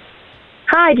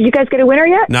 Hi, did you guys get a winner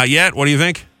yet? Not yet. What do you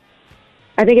think?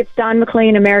 I think it's Don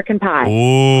McLean, American Pie.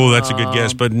 Oh, that's a good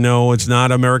guess. But no, it's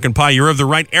not American Pie. You're of the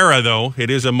right era, though. It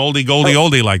is a moldy, goldie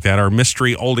oldie like that, our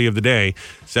mystery oldie of the day.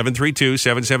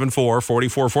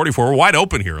 732-774-4444. We're wide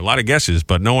open here. A lot of guesses,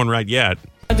 but no one right yet.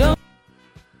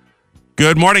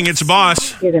 Good morning. It's the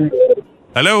boss.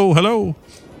 Hello.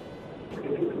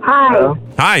 Hi.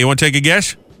 Hi. You want to take a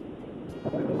guess?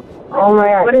 Oh my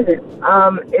God. What is it?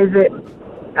 Is it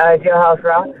Jailhouse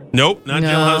Rock? Nope, not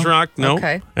Jailhouse Rock. No.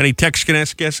 Okay. Any text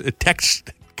connect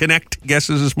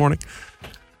guesses this morning?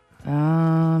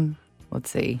 Let's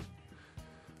see.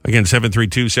 Again,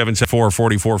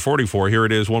 732-774-4444. Here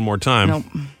it is one more time. Nope.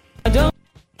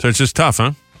 So it's just tough,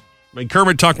 huh? I mean,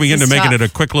 Kermit talked me into making it a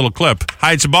quick little clip.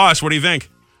 Hi, it's the boss. What do you think?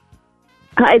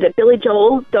 Hi, is it Billy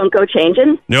Joel, Don't Go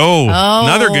Changin'? No.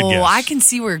 Another good guess. I can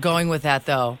see where you're going with that,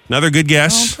 though. Another good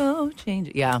guess. Don't go change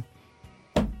it. Yeah.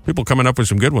 People coming up with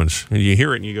some good ones. And you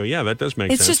hear it and you go, yeah, that does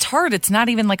make sense. It's just hard. It's not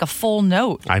even like a full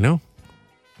note. I know.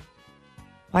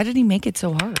 Why did he make it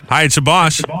so hard? Hi, it's the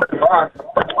boss.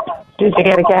 Did you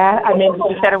get a guess? Did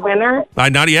you get a winner?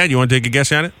 Not yet. You want to take a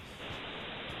guess at it?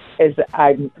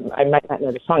 I might not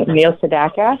know the song. Neil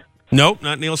Sedaka? Nope,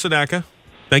 not Neil Sedaka.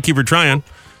 Thank you for trying.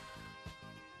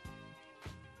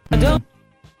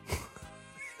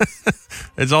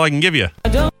 That's all I can give you.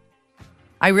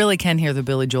 I really can hear the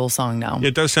Billy Joel song now.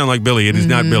 It does sound like Billy. It is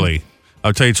not Billy.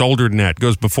 I'll tell you, it's older than that. It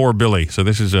goes before Billy. So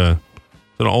this is an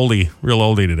oldie, real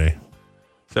oldie today.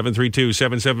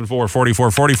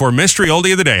 732-774-4444. Mystery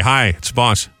oldie of the day. Hi, it's the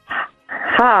boss.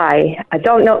 Hi, I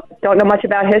don't know much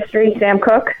about history. Sam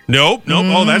Cooke? Nope.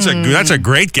 Oh, that's a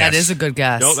great guess. That is a good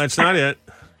guess. No, that's not it.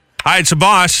 Hi, it's the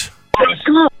boss.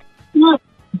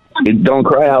 Don't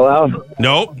Cry Out Loud.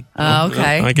 Nope.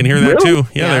 Okay. I can hear that too.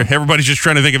 Yeah. Everybody's just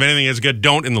trying to think of anything that's got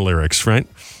 "don't" in the lyrics, right?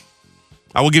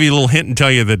 I will give you a little hint and tell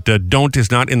you that "don't"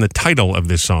 is not in the title of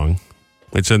this song.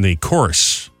 It's in the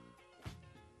chorus.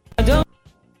 I'll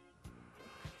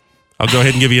go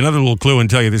ahead and give you another little clue and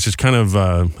tell you this is kind of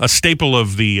a staple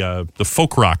of the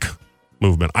folk rock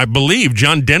movement. I believe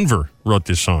John Denver wrote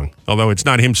this song, although it's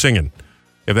not him singing.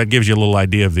 If that gives you a little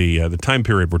idea of the time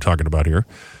period we're talking about here.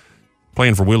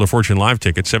 Playing for Wheel of Fortune live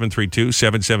tickets,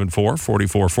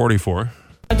 732-774-4444.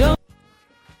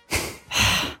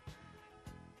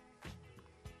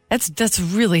 That's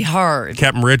really hard.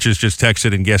 Captain Rich has just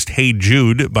texted and guessed "Hey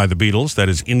Jude" by the Beatles. That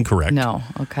is incorrect. No,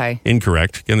 okay.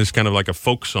 Incorrect. Again, this is kind of like a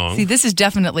folk song. See, this is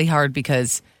definitely hard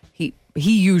because he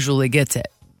usually gets it.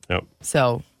 Yep.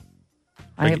 So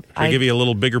I give you a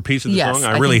little bigger piece of the Yes, song.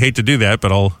 I really hate to do that,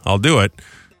 but I'll do it.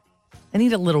 I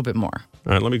need a little bit more.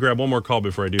 All right, let me grab one more call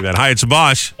before I do that. Hi, it's the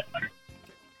boss.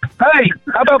 Hey,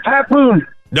 how about Pat Boone?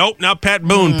 Nope, not Pat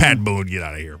Boone. Pat Boone, get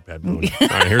out of here, Pat Boone. All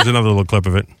right, here's another little clip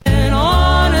of it.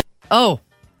 Oh.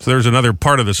 So there's another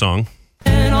part of the song.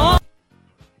 And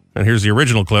here's the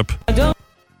original clip.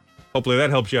 Hopefully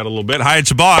that helps you out a little bit. Hi, it's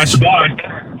the boss.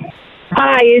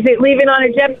 Hi, is it Leaving on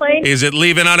a Jet Plane? Is it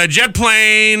Leaving on a Jet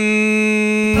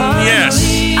Plane?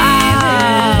 Yes.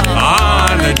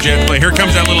 On a jet plane. Here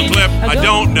comes that little clip. I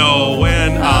don't know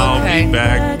when I'll be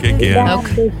back again.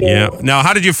 Okay. Yeah. Now,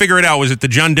 how did you figure it out? Was it the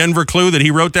John Denver clue that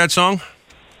he wrote that song?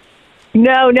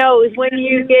 No, it was when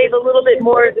you gave a little bit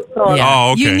more of the song. Yeah.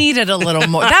 Oh, okay. You needed a little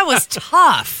more. That was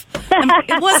tough.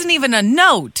 It wasn't even a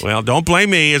note. Well, don't blame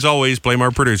me. As always, blame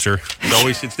our producer.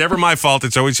 It's never my fault.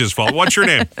 It's always his fault. What's your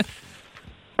name?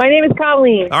 My name is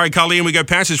Colleen. All right, Colleen, we got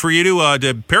passes for you to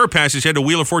the pair of passes head to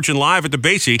Wheel of Fortune Live at the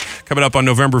Basie coming up on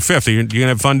November 5th. You're going to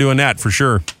have fun doing that for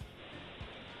sure.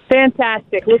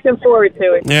 Fantastic. Looking forward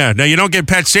to it. Yeah. Now, you don't get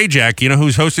Pat Sajak. You know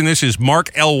who's hosting this is Mark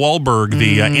L. Wahlberg,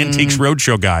 the Antiques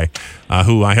Roadshow guy,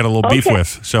 who I had a little beef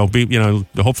with. So,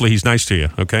 hopefully he's nice to you,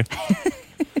 okay?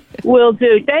 Will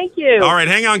do. Thank you. All right,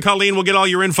 hang on, Colleen. We'll get all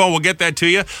your info. We'll get that to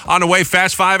you. On the way,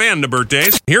 Fast Five and the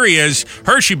birthdays. Here he is,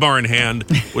 Hershey Bar in hand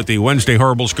with the Wednesday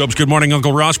Horoscopes. Good morning,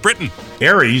 Uncle Ross Britton.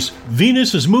 Aries,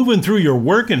 Venus is moving through your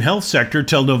work and health sector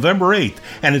till November 8th,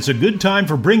 and it's a good time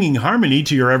for bringing harmony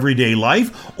to your everyday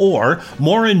life or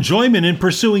more enjoyment in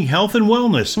pursuing health and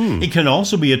wellness. It can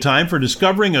also be a time for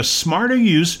discovering a smarter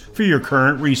use for your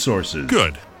current resources.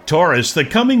 Good. Taurus, the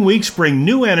coming weeks bring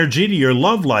new energy to your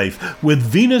love life with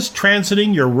Venus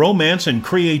transiting your romance and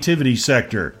creativity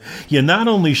sector. You not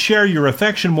only share your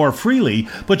affection more freely,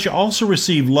 but you also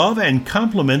receive love and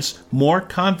compliments more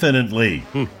confidently.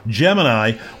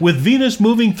 Gemini, with Venus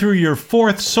moving through your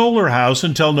 4th solar house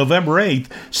until November 8th,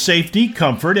 safety,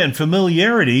 comfort, and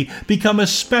familiarity become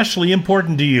especially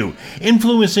important to you,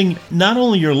 influencing not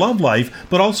only your love life,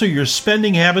 but also your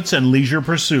spending habits and leisure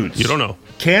pursuits. You don't know.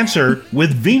 Cancer,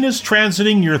 with Venus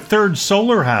transiting your 3rd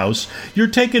solar house, you're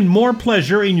taking more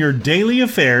pleasure in your daily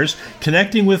affairs,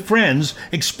 connecting with friends,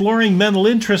 exploring mental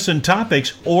interests and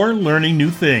topics, or learning new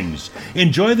things.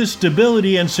 Enjoy the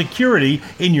stability and security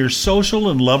in your social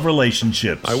and love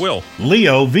relationships. I will.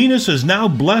 Leo, Venus is now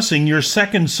blessing your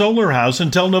 2nd solar house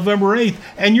until November 8th,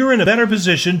 and you're in a better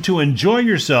position to enjoy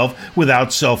yourself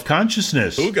without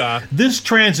self-consciousness. Ooga. This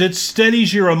transit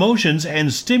steadies your emotions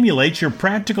and stimulates your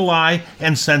practical eye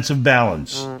and sense of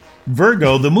balance.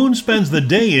 Virgo, the moon spends the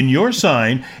day in your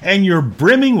sign, and you're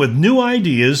brimming with new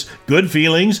ideas, good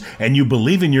feelings, and you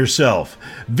believe in yourself.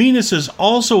 Venus is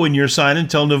also in your sign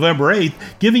until November 8th,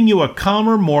 giving you a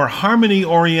calmer, more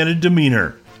harmony-oriented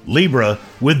demeanor. Libra,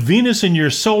 with Venus in your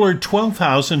solar 12th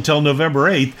house until November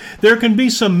 8th, there can be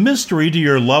some mystery to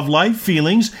your love life,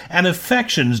 feelings, and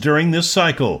affections during this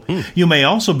cycle. You may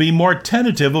also be more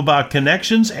tentative about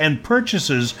connections and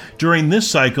purchases during this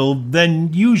cycle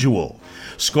than usual.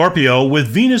 Scorpio, with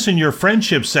Venus in your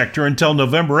friendship sector until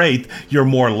November 8th, you're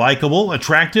more likable,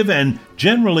 attractive, and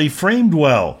generally framed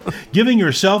well. Giving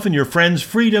yourself and your friends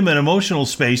freedom and emotional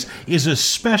space is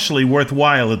especially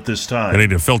worthwhile at this time. I need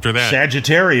to filter that.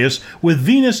 Sagittarius, with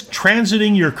Venus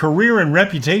transiting your career and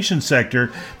reputation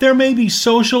sector, there may be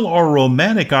social or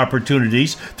romantic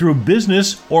opportunities through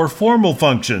business or formal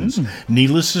functions.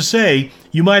 Needless to say,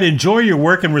 you might enjoy your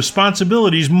work and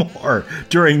responsibilities more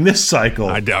during this cycle.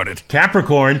 I doubt it.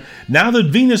 Capricorn, now that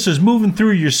Venus is moving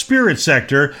through your spirit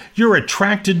sector, you're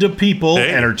attracted to people,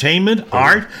 entertainment,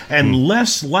 art, and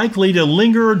less likely to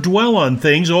linger or dwell on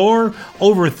things or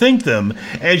overthink them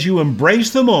as you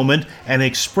embrace the moment and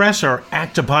express or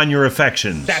act upon your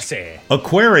affections. Sassy.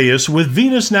 Aquarius, with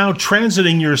Venus now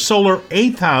transiting your solar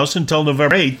 8th house until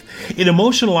November 8th, it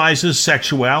emotionalizes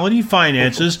sexuality,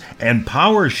 finances, and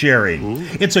power sharing.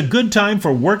 It's a good time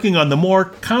for working on the more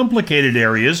complicated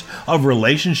areas of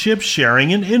relationships,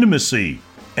 sharing, and intimacy.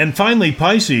 And finally,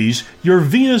 Pisces, your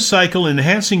Venus cycle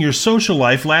enhancing your social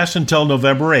life lasts until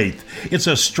November 8th. It's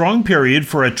a strong period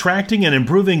for attracting and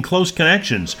improving close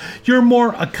connections. You're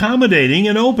more accommodating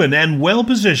and open and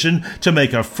well-positioned to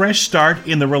make a fresh start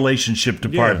in the relationship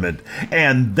department.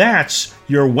 And that's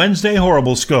your Wednesday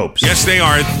Horoscopes. Yes, they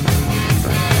are.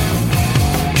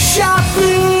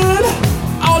 Shopping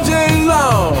all day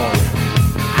long.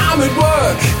 I'm at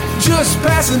work, just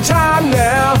passing time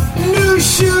now. New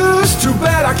shoes, too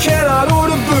bad I cannot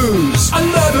order booze.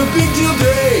 Another big deal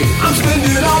day, I'm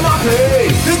spending all my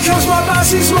pay. Here comes my boss,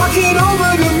 he's walking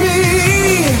over to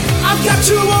me. I've got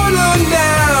to order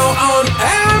now on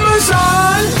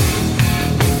Amazon.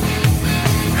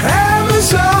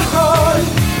 Amazon.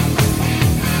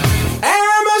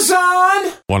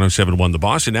 1071 The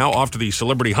Boss, and now off to the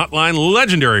celebrity hotline.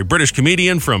 Legendary British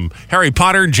comedian from Harry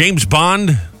Potter, James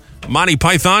Bond, Monty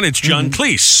Python. It's John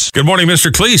Cleese. Good morning,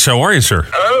 Mr. Cleese. How are you, sir?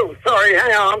 Oh, sorry.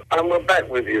 Hang on. I'm back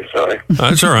with you. Sorry.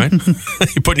 That's all right.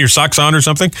 You putting your socks on or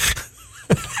something?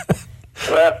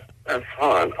 That's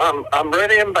fine. I'm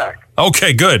ready and back.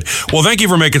 Okay, good. Well, thank you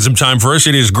for making some time for us.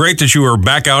 It is great that you are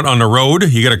back out on the road.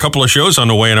 You got a couple of shows on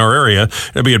the way in our area.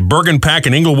 It'll be at Bergen Pack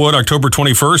in Inglewood, October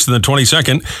 21st and the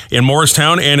 22nd, in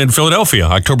Morristown and in Philadelphia,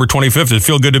 October 25th. Does it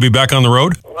feel good to be back on the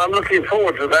road? Well, I'm looking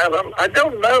forward to that. I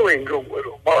don't know Inglewood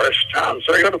or Morristown,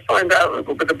 so I got to find out a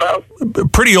little bit about.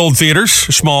 Pretty old theaters,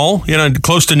 small,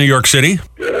 close to New York City.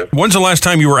 Yeah. When's the last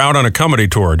time you were out on a comedy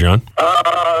tour, John?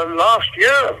 Last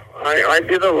year. I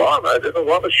did a lot. I did a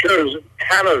lot of shows in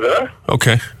Canada.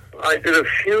 Okay. I did a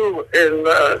few in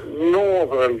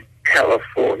Northern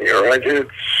California. I did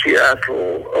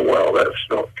Seattle. Well, that's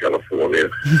not California.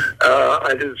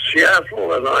 I did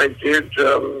Seattle, and I did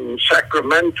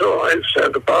Sacramento. I did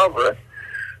Santa Barbara.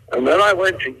 And then I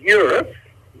went to Europe,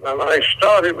 and I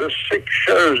started with 6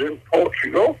 shows in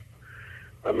Portugal.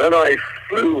 And then I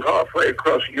flew halfway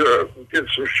across Europe and did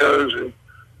some shows in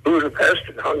Budapest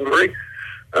in Hungary.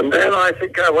 And then I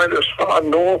think I went as far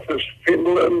north as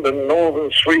Finland and northern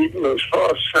Sweden, as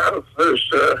far south as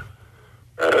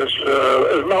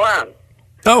Milan.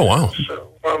 Oh, wow. So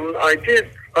I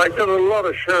did a lot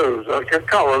of shows. I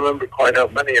can't remember quite how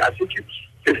many. I think it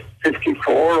was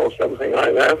 54 or something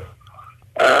like that.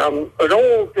 At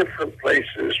all different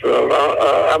places.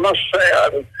 I must say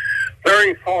I'm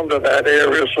very fond of that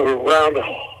area, sort of around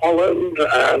Holland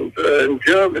and in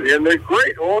Germany, and they're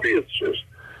great audiences.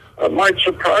 I might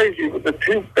surprise you, but the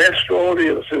two best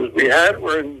audiences we had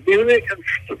were in Munich and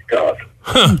Stuttgart.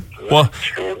 Huh. Well,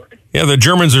 yeah, the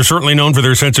Germans are certainly known for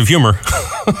their sense of humor.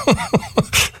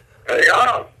 They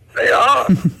are.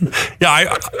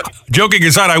 Yeah, joking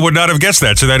aside, I would not have guessed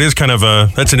that. So that is kind of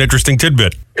that's an interesting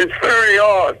tidbit. It's very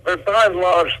odd, but by and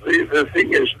large, the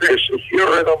thing is this: if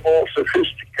you're in a more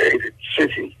sophisticated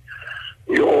city,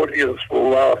 the audience will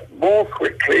laugh more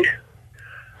quickly,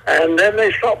 and then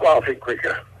they stop laughing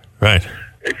quicker. Right.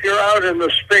 If you're out in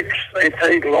the sticks, they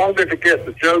take longer to get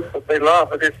the joke, but they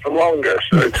laugh at it for longer,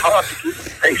 so it's hard to keep the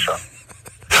pace up.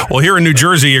 Well, here in New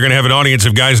Jersey, you're going to have an audience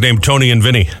of guys named Tony and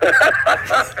Vinny.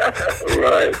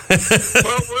 Right.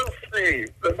 Well, we'll see.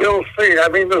 We'll see. I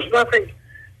mean, there's nothing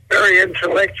very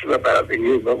intellectual about the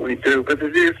humor we do, but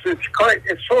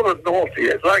it's sort of naughty.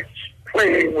 It's like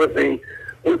playing with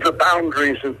the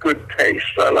boundaries of good taste.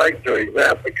 I like doing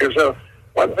that because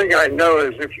one thing I know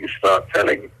is if you start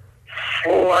telling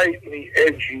slightly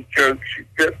edgy jokes, you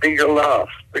get bigger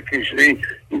laughs because you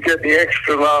get the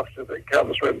extra laughter that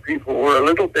comes when people were a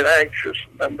little bit anxious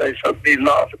and then they suddenly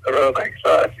laugh at their own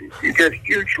anxiety. You get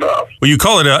huge laughs. Well, you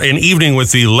call it an evening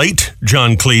with the late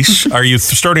John Cleese. Are you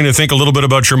starting to think a little bit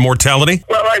about your mortality?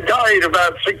 Well, I died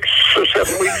about 6 or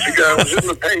 7 weeks ago. It was in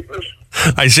the papers.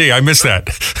 I see. I missed that.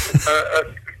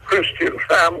 Christian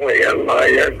family, and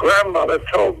my grandmother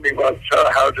told me once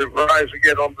how to rise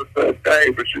again on the third day,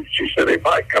 but she said it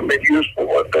might come in useful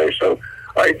one day, so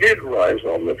I did rise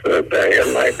on the third day,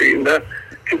 and I've been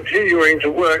continuing to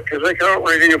work because I can't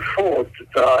really afford to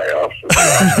die after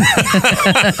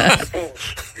that.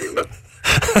 But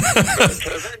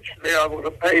eventually I will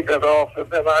have paid that off, and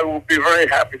then I will be very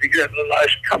happy to get in a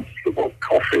nice comfortable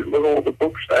coffin with all the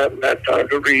books I haven't had time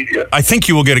to read yet. I think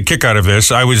you will get a kick out of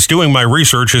this. I was doing my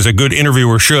research, as a good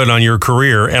interviewer should, on your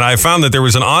career, and I found that there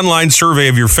was an online survey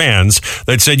of your fans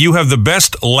that said you have the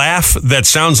best laugh that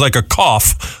sounds like a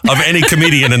cough of any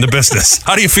comedian in the business.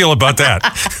 How do you feel about that?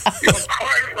 You're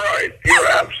quite right.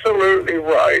 You're absolutely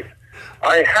right.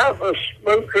 I have a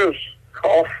smoker's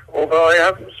cough, although I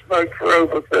haven't smoked for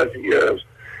over 30 years.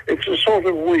 It's a sort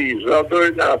of wheeze. I'll do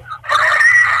it now.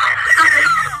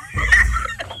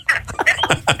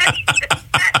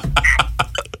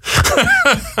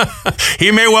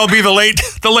 He may well be the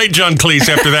late John Cleese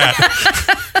after that.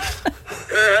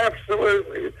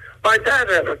 Absolutely. My dad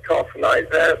had a cough like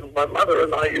that, and my mother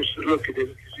and I used to look at him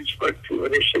because he smoked too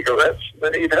many cigarettes, and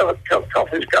then he'd have a cough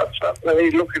his guts up, and then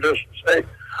he'd look at us and say,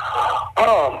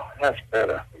 "Oh, that's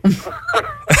better."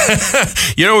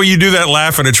 You know, you do that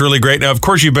laugh, and it's really great. Now, of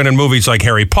course, you've been in movies like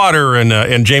Harry Potter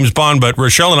and James Bond, but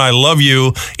Rochelle and I love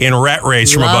you in Rat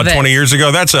Race from about 20 years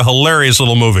ago. That's a hilarious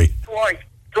little movie. Oh, I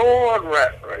adored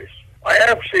Rat Race. I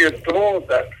absolutely adored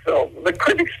that film. The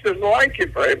critics didn't like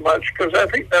it very much because I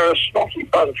think they're a snotty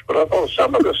bunch, but I thought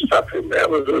some of the stuff in there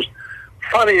was as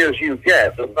funny as you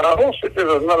get. And I also did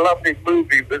a lovely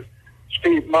movie with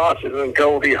Steve Martin and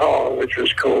Goldie Hawn, which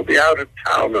was called The Out of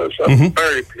Towners. I'm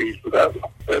very pleased with that.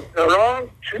 But there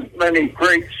aren't too many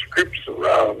great scripts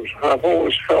around. I've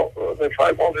always felt that if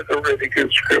I wanted a really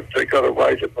good script, I got to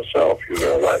write it myself,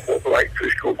 like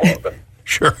Crystal Ball.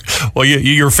 Sure. Well,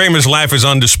 your famous laugh is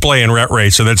on display in Rat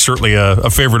Race, so that's certainly a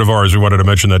favorite of ours. We wanted to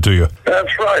mention that to you.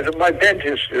 That's right, and my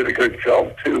dentist did a good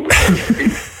job, too.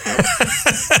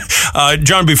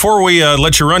 John, before we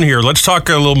let you run here, let's talk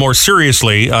a little more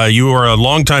seriously. You are a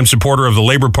longtime supporter of the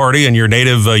Labour Party in your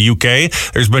native UK.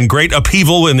 There's been great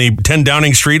upheaval in the 10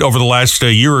 Downing Street over the last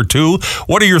year or two.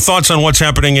 What are your thoughts on what's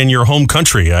happening in your home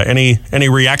country? Any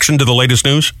reaction to the latest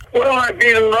news? Well, I've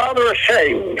been rather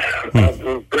ashamed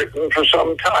of Britain for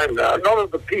some time now. Not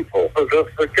of the people, but of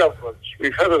the governments.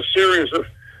 We've had a series of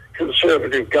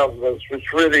conservative governments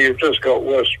which really have just got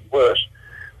worse and worse.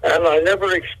 And I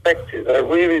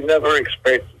really never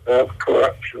expected to have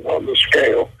corruption on the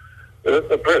scale that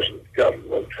the present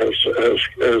government has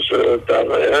done,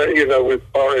 with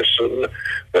Boris and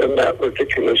that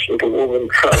ridiculous little woman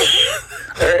Truss.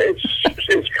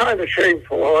 It's kind of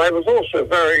shameful. And I was also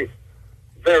very,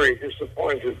 very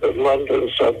disappointed that London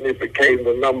suddenly became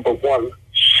the number one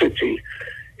city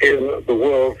in the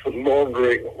world for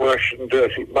laundering Russian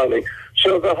dirty money.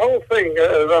 So the whole thing,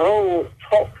 the whole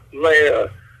top layer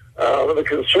The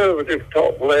Conservative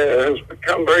top layer has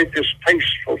become very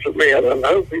distasteful to me, and I'm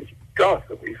hoping to God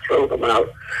that we throw them out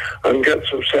and get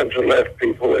some centre-left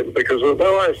people in, because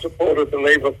although I supported the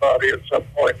Labour Party at some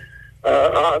point,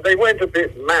 they went a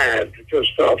bit mad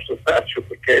just after Thatcher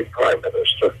became Prime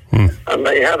Minister. And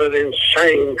they had an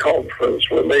insane conference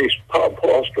when they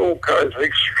passed all kinds of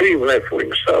extreme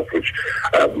left-wing stuff, which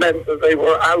meant that they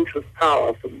were out of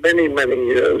power for many, many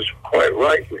years, quite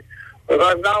rightly. But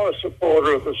I'm now a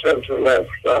supporter of the centre-left.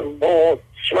 I'm more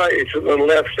slightly to the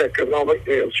left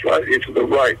economically and slightly to the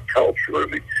right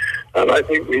culturally. And I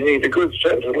think we need a good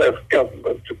centre-left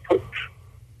government to put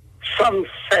some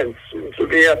sense into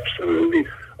the absolutely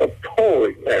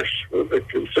appalling mess that the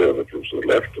Conservatives and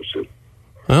leftists in.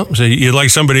 Well, so you'd like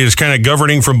somebody that's kind of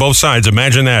governing from both sides.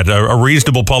 Imagine that. A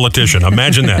reasonable politician.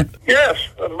 Imagine that. Yes,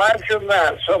 imagine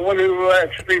that. Someone who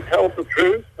actually told the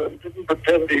truth and didn't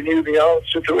pretend he knew the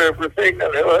answer to everything,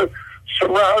 and who was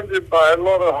surrounded by a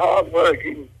lot of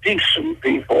hard-working, decent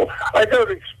people. I don't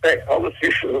expect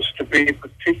politicians to be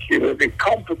particularly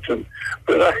competent,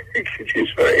 but I think it is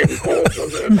very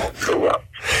important they're not corrupt.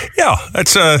 Yeah,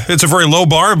 it's a very low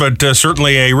bar, but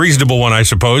certainly a reasonable one, I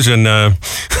suppose. And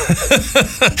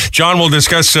John will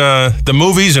discuss the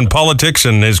movies and politics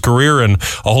and his career and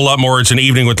a whole lot more. It's an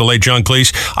evening with the late John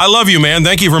Cleese. I love you, man.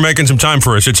 Thank you for making some time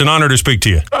for us. It's an honor to speak to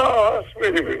you. Oh, that's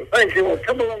really good. Thank you. Well,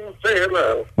 come along and say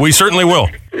hello. We certainly will.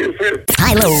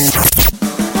 Hello.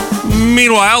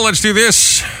 Meanwhile, let's do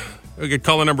this. We'll get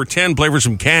caller number 10, play for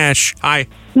some cash. Hi.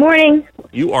 Morning.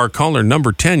 You are caller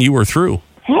number 10. You are through.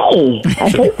 Hey, I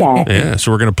take that. Yeah,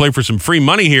 so we're going to play for some free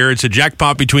money here. It's a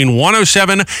jackpot between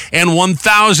 107 and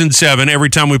 1007. Every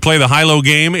time we play the high-low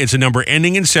game, it's a number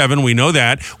ending in 7. We know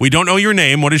that. We don't know your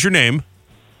name. What is your name?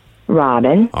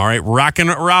 Robin. All right, Rockin'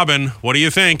 Robin. What do you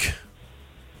think?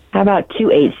 How about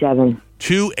 287?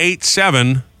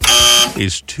 287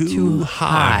 is too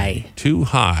high. Too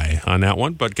high on that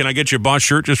one. But can I get you a Boss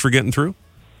shirt just for getting through?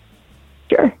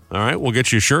 Sure. All right, we'll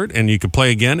get you a shirt, and you can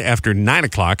play again after 9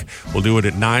 o'clock. We'll do it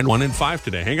at 9, 1, and 5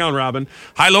 today. Hang on, Robin.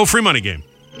 High-low free money game.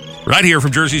 Right here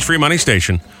from Jersey's Free Money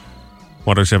Station.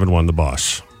 107.1 The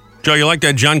Boss. Joe, you like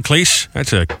that John Cleese?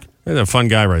 That's a fun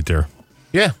guy right there.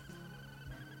 Yeah.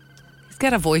 He's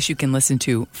got a voice you can listen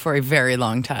to for a very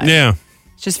long time. Yeah.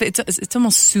 It's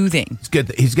almost soothing.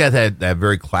 He's got that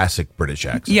very classic British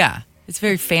accent. Yeah. It's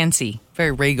very fancy,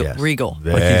 very regal. Yes. Regal.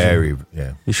 Very,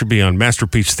 yeah. He should be on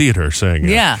Masterpiece Theater saying,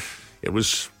 yeah. It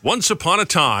was once upon a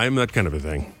time, that kind of a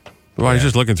thing. Well, I was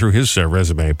just looking through his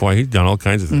resume. Boy, he's done all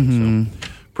kinds of things. So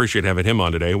appreciate having him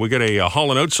on today. We got a Hall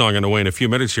 & Oates song on the way in a few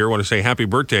minutes here. I want to say happy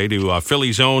birthday to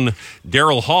Philly's own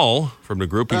Daryl Hall from the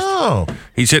group.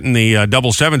 He's hitting the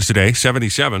double sevens today,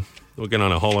 77. We'll get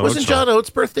on a Hall & Oates Wasn't John Oates'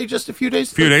 birthday just a few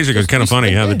days ago? A few days ago. It's kind of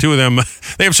funny. Yeah, the two of them,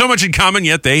 they have so much in common,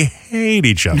 yet they hate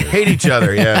each other. Hate each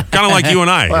other, yeah. Kind of like you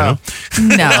and I, well,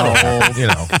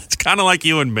 No. It's kind of like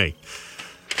you and me.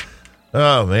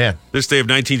 Oh, man. This day of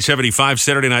 1975,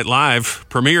 Saturday Night Live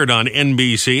premiered on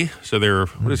NBC. So they're,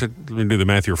 what is it? Let me do the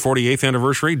math here. 48th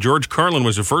anniversary. George Carlin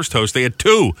was the first host. They had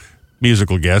 2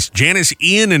 musical guests, Janice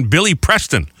Ian and Billy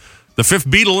Preston, the 5th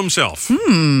Beatle himself.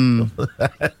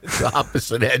 The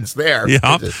opposite ends there.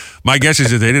 Yeah. My guess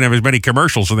is that they didn't have as many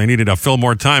commercials, so they needed to fill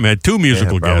more time. Had 2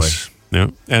 musical guests.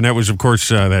 Yeah, and that was, of course,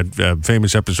 that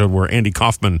famous episode where Andy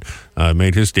Kaufman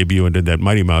made his debut and did that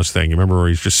Mighty Mouse thing. You remember where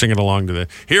he's just singing along to the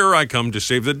 "Here I Come to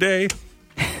Save the Day."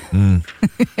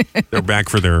 They're back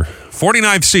for their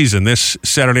 49th season this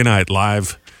Saturday night,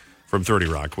 live from 30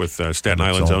 Rock with Staten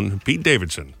Island's own Pete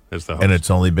Davidson as the host. And it's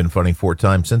only been funny 4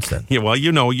 times since then. Yeah, well, you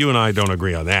and I don't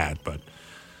agree on that, but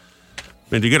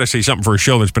you got to say something for a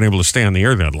show that's been able to stay on the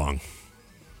air that long.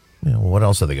 Yeah, well, what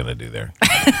else are they going to do there?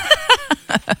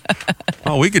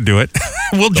 Oh, we could do it.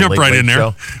 We'll jump right in there.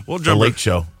 Show. We'll jump. The Late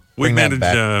Show. We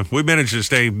managed to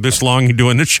stay this long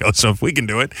doing this show, so if we can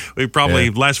do it, we probably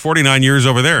last 49 years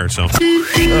over there. So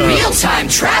real-time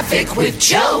traffic with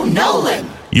Joe Nolan.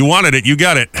 You wanted it, you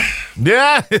got it.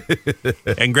 Yeah.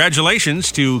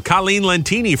 Congratulations to Colleen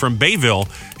Lentini from Bayville.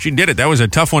 She did it. That was a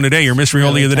tough one today. Your mystery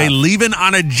oldie of the day, Leaving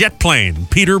on a Jet Plane.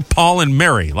 Peter, Paul, and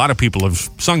Mary. A lot of people have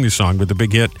sung this song, but the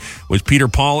big hit was Peter,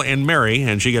 Paul, and Mary,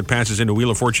 and she got passes into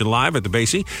Wheel of Fortune Live at the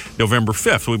Basie November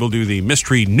 5th. We will do the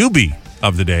mystery newbie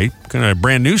of the day. Kind of a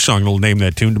brand new song. We'll name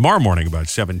that tune tomorrow morning about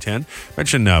 7:10.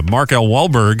 Mention Mark L.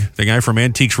 Wahlberg, the guy from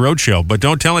Antiques Roadshow, but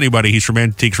don't tell anybody he's from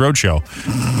Antiques Roadshow.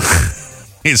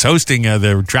 He's hosting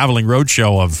the traveling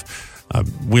roadshow of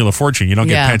Wheel of Fortune. You don't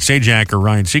get Pat Sajak or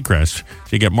Ryan Seacrest. So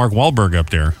you get Mark Wahlberg up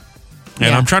there.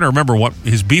 And I'm trying to remember what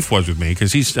his beef was with me,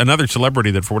 because he's another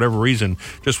celebrity that, for whatever reason,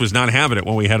 just was not having it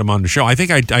when we had him on the show. I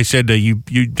think I said, you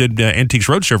did Antiques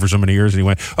Roadshow for so many years, and he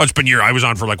went, oh, it's been a year. I was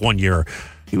on for like 1 year.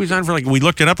 He was on for we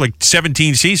looked it up,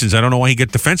 17 seasons. I don't know why he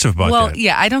get defensive about that. Well,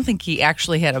 yeah, I don't think he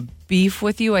actually had a beef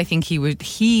with you. I think he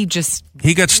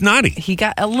got snotty. He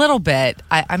got a little bit.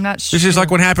 I'm not sure. This is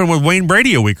like what happened with Wayne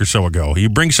Brady a week or so ago. You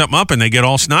bring something up and they get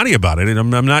all snotty about it. And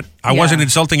I wasn't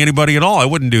insulting anybody at all. I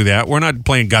wouldn't do that. We're not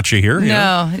playing gotcha here.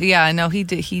 No, he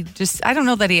did. He just, I don't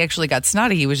know that he actually got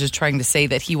snotty. He was just trying to say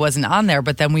that he wasn't on there.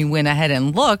 But then we went ahead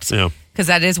and looked. Yeah. Because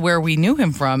that is where we knew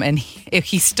him from, and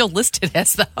he's still listed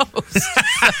as the host.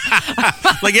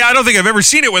 I don't think I've ever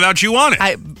seen it without you on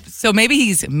it. So maybe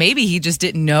he just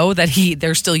didn't know that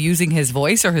they're still using his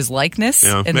voice or his likeness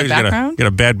in the background. Get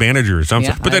a bad manager or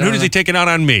something. Yeah, but then who does he take it out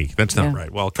on me? That's not right.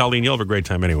 Well, Colleen, you'll have a great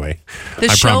time anyway. The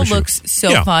show looks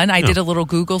so fun. I did a little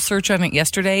Google search on it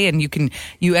yesterday, and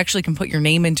you actually can put your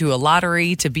name into a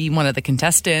lottery to be one of the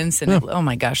contestants. And oh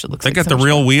my gosh, it looks. They got the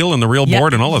real wheel and the real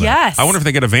board and all of that. Yes. I wonder if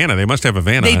they get a Vanna. They must have a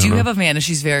Vanna. They do have a Vanna.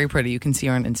 She's very pretty. You can see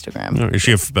her on Instagram. Is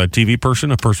she a TV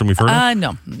person? A person we've heard of?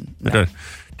 No.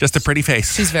 Just a pretty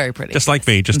face. She's very pretty. Just like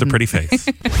me, just a pretty face.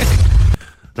 All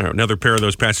right, another pair of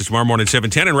those passes tomorrow morning at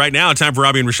 7:10. And right now, time for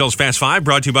Robbie and Rochelle's Fast Five,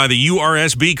 brought to you by the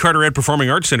URSB Carteret Performing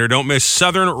Arts Center. Don't miss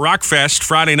Southern Rock Fest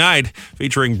Friday night,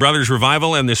 featuring Brothers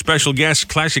Revival and the special guest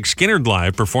Classic Skinnerd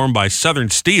Live, performed by Southern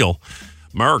Steel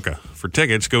America. For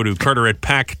tickets, go to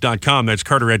carteretpac.com. That's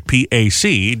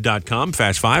carteretpac.com.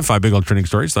 Fast Five big old trending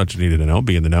stories. Thought you needed to know.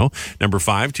 Be in the know. Number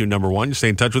 5 to number 1. Stay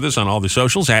in touch with us on all the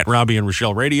socials at Robbie and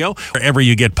Rochelle Radio. Wherever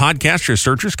you get podcasts or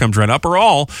searchers, comes right up, or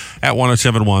all at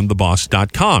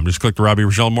 1071theboss.com. Just click the Robbie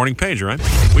Rochelle morning page, all right?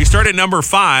 We start at number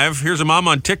 5. Here's a mom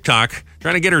on TikTok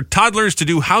trying to get her toddlers to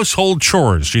do household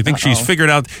chores. She thinks she's figured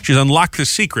out, she's unlocked the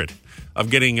secret of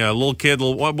getting a little kid,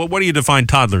 what do you define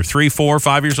toddler? 3, 4,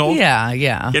 5 years old?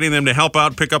 Yeah. Getting them to help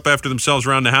out, pick up after themselves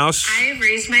around the house. I've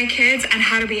raised my kids on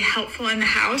how to be helpful in the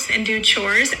house and do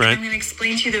chores. Right. And I'm going to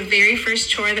explain to you the very first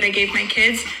chore that I gave my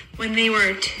kids when they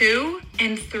were 2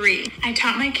 and 3. I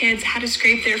taught my kids how to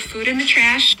scrape their food in the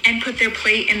trash and put their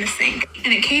plate in the sink.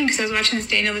 And it came because I was watching this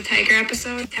Daniel the Tiger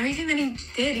episode. Everything that he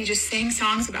did, he just sang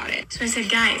songs about it. So I said,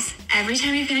 guys, every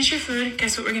time you finish your food,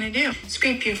 guess what we're going to do?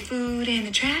 Scrape your food in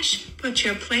the trash, put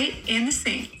your plate in the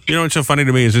sink. You know what's so funny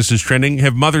to me is this is trending.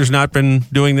 Have mothers not been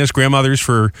doing this, grandmothers,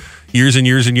 for years and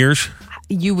years and years?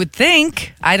 You would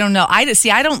think. I don't know. I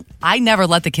never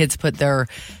let the kids put their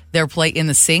plate in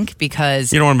the sink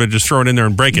because you don't want them to just throw it in there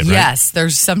and break it, right? Yes,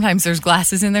 sometimes there's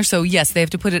glasses in there, so yes, they have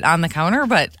to put it on the counter,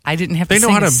 but I didn't have to sing a song.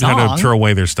 They know how to throw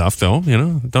away their stuff, though,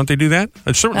 Don't they do that?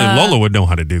 Certainly Lola would know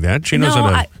how to do that. She knows how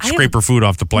to scrape her food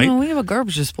off the plate. No, we have a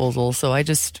garbage disposal, so I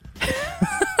just...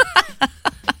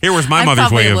 Here was my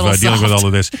mother's way of dealing with all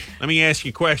of this. Let me ask you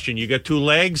a question. You got 2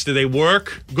 legs. Do they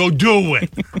work? Go do it.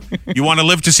 You want to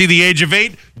live to see the age of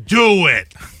 8? Do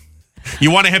it. You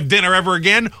want to have dinner ever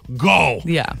again? Go.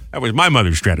 Yeah. That was my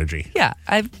mother's strategy. Yeah.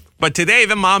 But today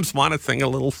the moms want to sing a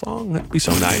little song. That'd be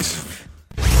so nice.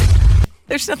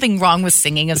 There's nothing wrong with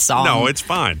singing a song. No, it's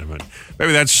fine. I mean,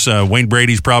 maybe that's Wayne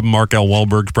Brady's problem, Mark L.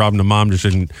 Wahlberg's problem. The mom just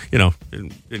didn't,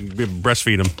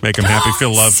 breastfeed him, make him happy,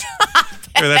 feel loved.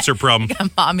 Maybe that's her problem.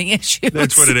 Mommy issues.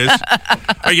 That's what it is.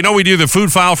 We do the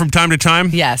food file from time to time.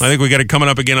 Yes. I think we got it coming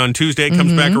up again on Tuesday. It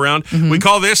comes back around. Mm-hmm. We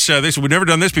call this, we've never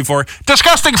done this before,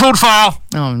 disgusting food file.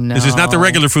 Oh, no. This is not the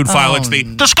regular food file. It's the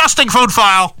disgusting food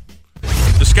file.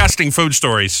 Disgusting food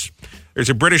stories. There's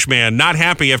a British man not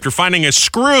happy after finding a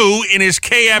screw in his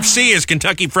KFC, his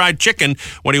Kentucky Fried Chicken,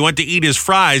 when he went to eat his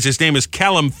fries. His name is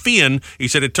Callum Fian. He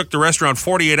said it took the restaurant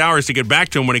 48 hours to get back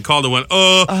to him when he called and went,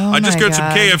 I just got some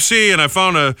KFC and I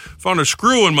found a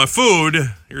screw in my food.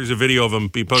 Here's a video of him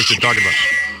be posted talking about it.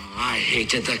 I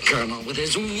hated the Colonel with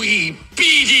his wee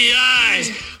beady eyes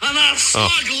and that slug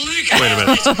liquor. Wait a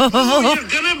minute. You're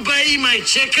gonna buy my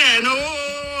chicken.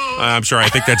 I'm sorry. I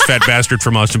think that's Fat Bastard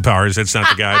from Austin Powers. That's not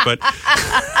the guy, but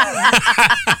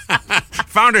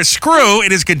found a screw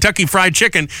in his Kentucky Fried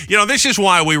Chicken. This is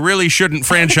why we really shouldn't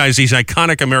franchise these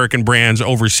iconic American brands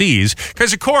overseas.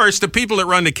 Because, of course, the people that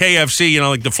run the KFC,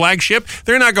 like the flagship,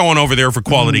 they're not going over there for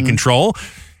quality control.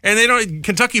 And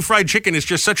Kentucky Fried Chicken is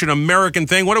just such an American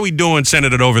thing. What are we doing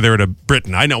sending it over there to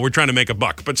Britain? I know we're trying to make a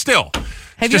buck, but still.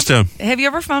 Have you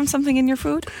ever found something in your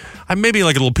food? Maybe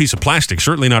like a little piece of plastic,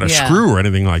 certainly not a screw or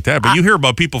anything like that. But you hear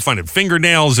about people finding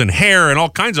fingernails and hair and all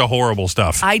kinds of horrible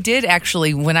stuff. I did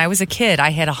actually, when I was a kid, I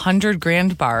had a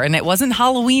 100-grand bar, and it wasn't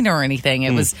Halloween or anything.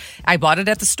 It was, I bought it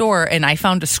at the store, and I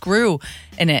found a screw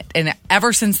in it. And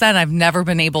ever since then, I've never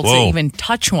been able to even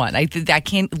touch one. I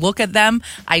can't look at them.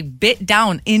 I bit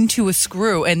down into a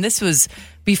screw, and this was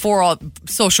before all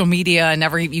social media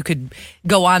and you could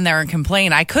go on there and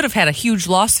complain, I could have had a huge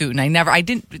lawsuit, and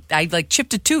I like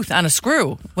chipped a tooth on a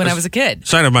screw when I was a kid.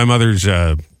 Sign of my mother's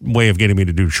way of getting me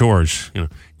to do chores. You know,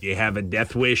 do you have a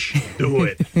death wish? Do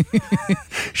it.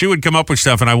 She would come up with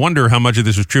stuff, and I wonder how much of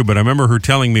this was true, but I remember her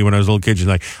telling me when I was a little kid, she's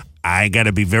like, I got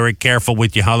to be very careful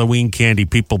with your Halloween candy.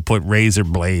 People put razor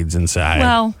blades inside.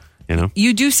 Well, you know,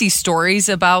 you do see stories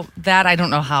about that. I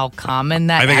don't know how common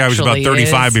that. I think I was about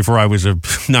 35 before I was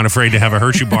not afraid to have a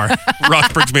Hershey bar.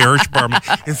 Ross brings me a Hershey bar.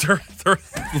 Is there a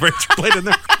razor blade in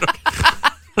there?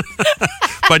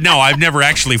 But no, I've never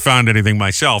actually found anything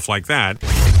myself like that.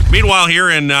 Meanwhile, here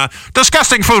in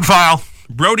Disgusting Food File,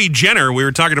 Brody Jenner, we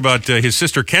were talking about his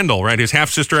sister Kendall, right? His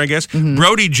half-sister, I guess. Mm-hmm.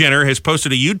 Brody Jenner has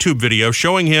posted a YouTube video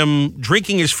showing him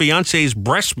drinking his fiance's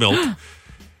breast milk.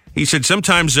 He said,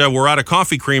 sometimes we're out of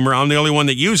coffee creamer. I'm the only one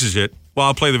that uses it. Well,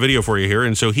 I'll play the video for you here.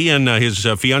 And so he and his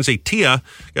fiancee, Tia,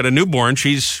 got a newborn.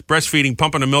 She's breastfeeding,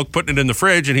 pumping the milk, putting it in the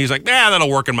fridge. And he's like, that'll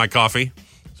work in my coffee.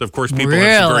 So, of course, people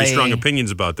have some very strong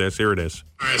opinions about this. Here it is.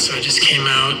 All right, so I just came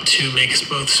out to make us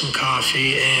both some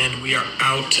coffee, and we are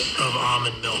out of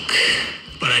almond milk.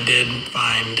 But I did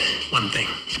find one thing.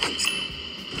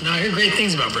 Now, I hear great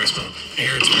things about breast milk. I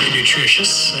hear it's very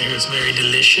nutritious. I hear it's very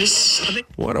delicious.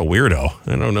 What a weirdo.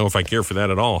 I don't know if I care for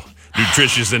that at all.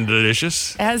 Nutritious and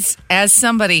delicious. As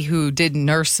somebody who did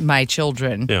nurse my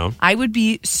children, I would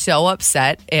be so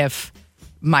upset if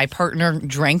my partner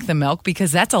drank the milk,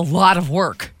 because that's a lot of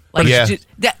work. Like,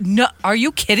 no, are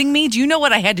you kidding me? Do you know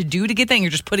what I had to do to get that? And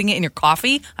you're just putting it in your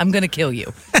coffee? I'm going to kill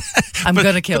you. I'm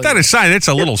going to kill you. But that aside, it's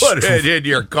a little... Put it in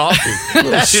your coffee.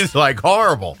 That is like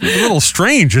horrible. A little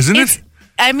strange, isn't it?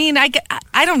 I mean, I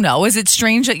don't know. Is it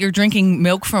strange that you're drinking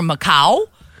milk from a cow?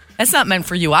 That's not meant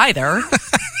for you either.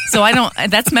 So I don't...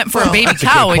 That's meant for a baby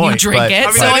cow when you drink it.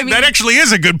 I mean, that actually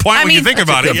is a good point when you think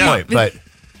about it. Point, but...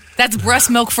 That's breast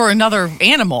milk for another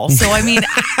animal. So, I mean,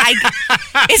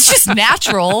 it's just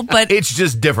natural, but... It's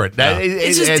just different.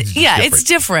 It's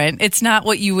different. It's not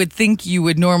what you would think you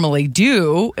would normally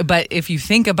do. But if you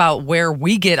think about where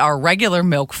we get our regular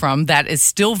milk from, that is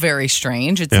still very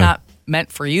strange. It's not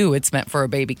meant for you. It's meant for a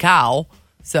baby cow.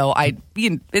 So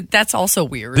that's also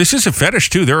weird. This is a fetish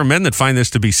too. There are men that find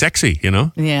this to be sexy, you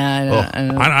know? Yeah,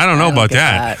 I don't know about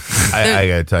that. I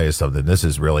got to tell you something. This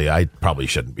is really, I probably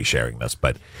shouldn't be sharing this,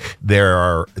 but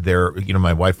there,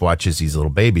 my wife watches these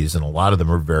little babies, and a lot of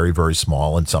them are very, very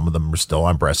small, and some of them are still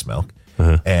on breast milk.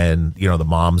 Uh-huh. And, the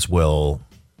moms will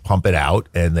pump it out,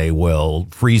 and they will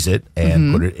freeze it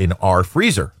and put it in our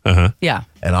freezer. Uh-huh. Yeah.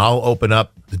 And I'll open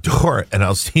up the door and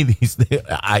I'll see these things.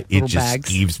 It just bags.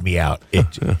 skeeves me out.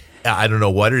 I don't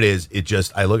know what it is.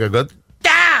 I look, I go,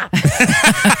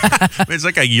 It's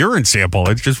like a urine sample.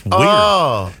 It's just weird.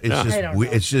 Oh,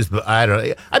 it's just I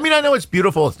don't. I mean, I know it's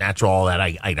beautiful, it's natural, all that.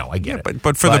 I know, I get it.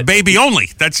 But for the baby only.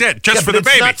 That's it. Just for the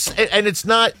baby. And it's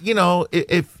not.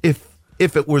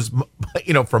 If it was,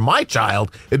 for my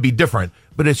child, it'd be different.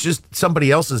 But it's just somebody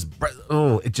else's.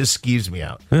 It just skeeves me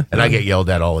out, and I get yelled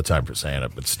at all the time for saying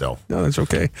it. But still, no, that's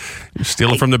okay. You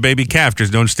steal it from the baby calf.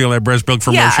 Just don't steal that breast milk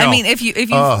from Rochelle. I mean, if you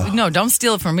no, don't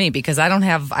steal it from me, because I don't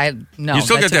have. You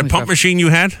still got that pump machine you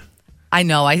had? I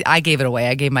know. I gave it away.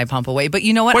 I gave my pump away. But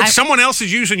you know what? Someone else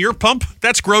is using your pump?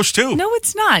 That's gross too. No,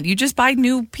 it's not. You just buy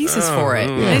new pieces for it.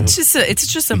 It's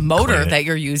just a motor that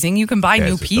you're using. You can buy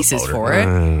new pieces for it.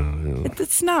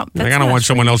 It's not. I don't want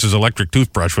someone else's electric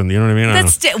toothbrush. You know what I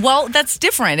mean? That's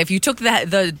different. If you took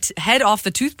the head off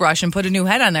the toothbrush and put a new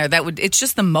head on there, it's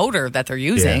just the motor that they're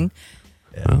using.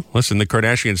 Yeah. Well, listen, the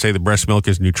Kardashians say the breast milk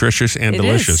is nutritious and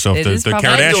delicious. So if the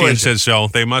Kardashian says so,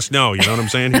 they must know. You know what I'm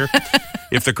saying here?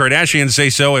 If the Kardashians say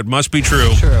so, it must be true.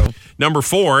 True. Number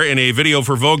 4, in a video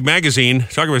for Vogue magazine,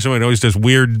 talking about somebody who always does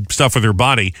weird stuff with her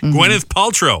body, Gwyneth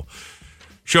Paltrow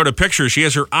showed a picture. She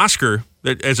has her Oscar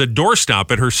as a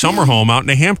doorstop at her summer home out in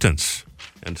the Hamptons.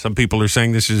 And some people are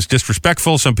saying this is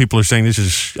disrespectful. Some people are saying this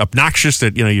is obnoxious,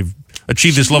 that, you've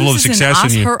achieved this level of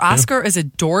success. Her Oscar is a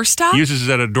doorstop? Uses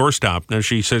it at a doorstop. Now,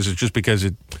 she says it's just because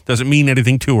it doesn't mean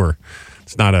anything to her.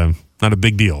 It's not a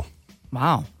big deal.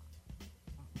 Wow.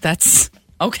 That's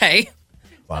okay.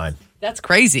 Fine. That's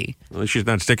crazy. Well, she's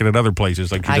not sticking at other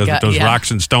places like she does with those rocks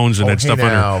and stones and that stuff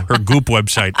on her Goop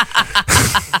website.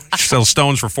 She sells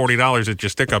stones for $40 that you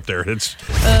stick up there. It's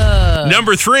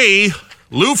Number 3,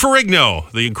 Lou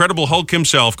Ferrigno, the Incredible Hulk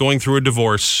himself, going through a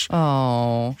divorce.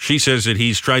 Oh. She says that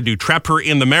he's tried to trap her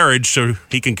in the marriage so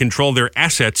he can control their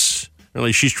assets.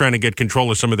 Really, she's trying to get control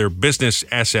of some of their business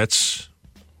assets.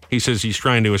 He says he's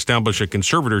trying to establish a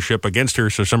conservatorship against her,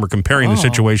 so some are comparing the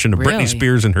situation to Britney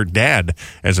Spears and her dad,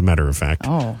 as a matter of fact.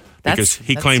 Oh, because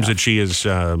he claims that she is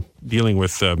dealing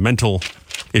with mental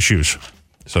issues.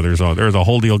 So there's a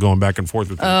whole deal going back and forth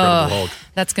with the Incredible Hulk.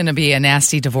 That's going to be a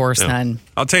nasty divorce then.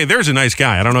 I'll tell you, there's a nice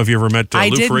guy. I don't know if you ever met I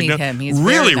Lou did Ferrigno. meet him. He's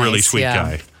really, very nice, really sweet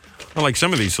guy. I like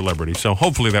some of these celebrities, so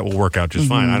hopefully that will work out just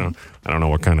fine. I don't know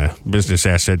what kind of business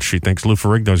assets she thinks Lou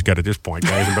Ferrigno's got at this point.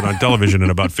 He hasn't been on television in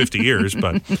about 50 years,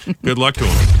 but good luck to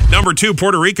him. Number 2,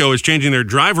 Puerto Rico is changing their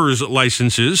driver's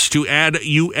licenses to add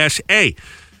USA.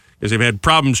 As they've had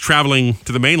problems traveling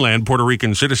to the mainland, Puerto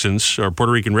Rican citizens or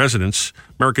Puerto Rican residents,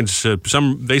 Americans,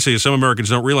 they say some Americans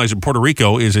don't realize that Puerto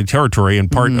Rico is a territory and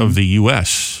part of the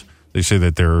U.S. They say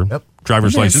that their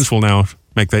driver's license will now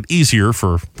make that easier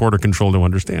for Border Control to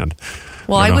understand.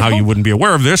 Well, I don't know how you wouldn't be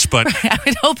aware of this, but I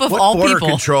would hope of what all Border people.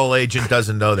 Control agent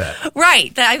doesn't know that?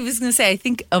 Right. I was going to say, I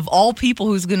think of all people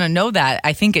who's going to know that,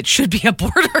 I think it should be a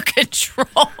Border Control.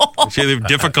 see, they have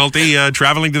difficulty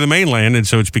traveling to the mainland, and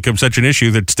so it's become such an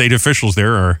issue that state officials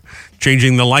there are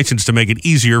changing the license to make it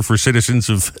easier for citizens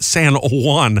of San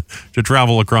Juan to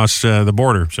travel across the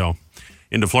border, so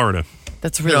into Florida.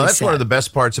 That's really that's sad. one of the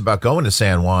best parts about going to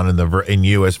San Juan in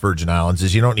U.S. Virgin Islands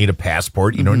is you don't need a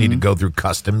passport. You don't need to go through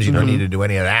customs. You don't need to do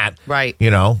any of that. Right.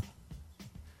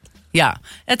 Yeah.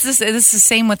 It's the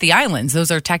same with the islands. Those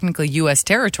are technically U.S.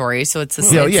 territories, so it's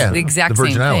the exact the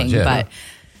Virgin same Islands, thing. yeah.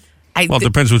 But Well, it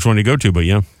depends which one you go to, but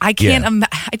yeah. I can't.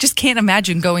 I just can't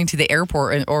imagine going to the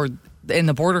airport or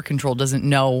the Border Control doesn't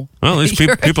know. Well, there's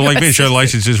people like me show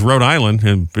licenses Rhode Island,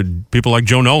 and people like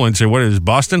Joe Nolan say, "What is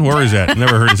Boston? Where is that?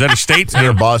 Never heard. Is that a state?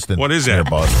 Near Boston. What is that? Near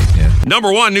Boston. Yeah.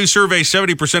 Number 1, new survey: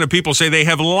 70% of people say they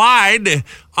have lied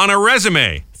on a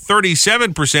resume.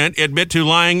 37% admit to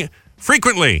lying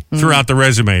frequently throughout the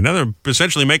resume. Now they're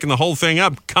essentially making the whole thing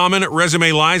up. Common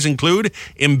resume lies include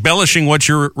embellishing what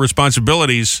your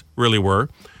responsibilities really were,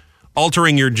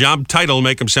 altering your job title to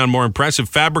make them sound more impressive,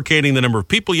 fabricating the number of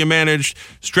people you managed,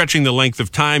 stretching the length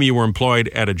of time you were employed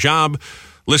at a job,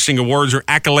 listing awards or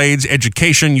accolades,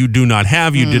 education you do not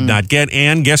have, you did not get,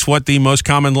 and guess what the most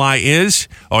common lie is?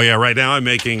 Oh, yeah, right now I'm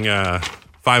making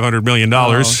 $500 million,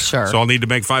 sure. So I'll need to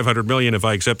make $500 million if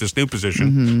I accept this new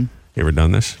position. You ever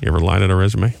done this? You ever lied on a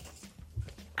resume?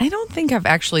 I don't think I've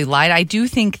actually lied. I do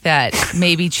think that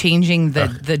maybe changing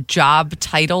the job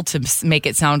title to make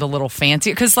it sound a little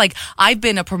fancier. Because, I've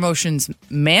been a promotions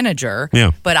manager,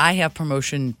 but I have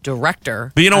promotion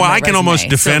director. But you know what? I can resume. almost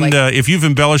defend, if you've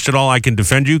embellished at all, I can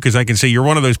defend you because I can say you're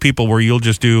one of those people where you'll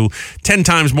just do 10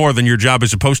 times more than your job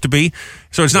is supposed to be.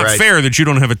 So it's not fair that you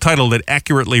don't have a title that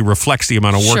accurately reflects the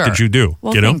amount of work that you do.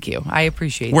 Well, thank you. I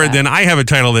appreciate Where that. then I have a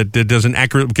title that doesn't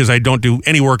accurately because I don't do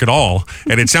any work at all.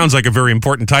 And it sounds like a very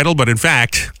important title, but in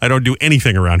fact, I don't do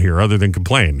anything around here other than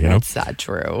complain. You know? That's not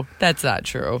true. That's not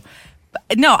true.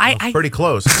 No, I pretty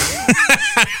close.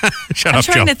 Shut I'm up,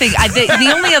 trying Joe. to think.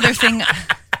 The only other thing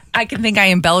I can think I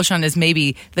embellish on is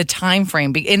maybe the time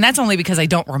frame, and that's only because I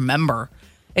don't remember.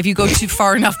 If you go too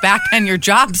far enough back on your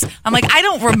jobs, I'm like, I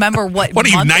don't remember what. What are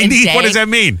you, month 90? and day. What does that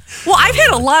mean? Well, I've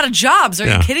had a lot of jobs. Are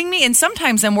Yeah. you kidding me? And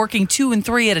sometimes I'm working 2 and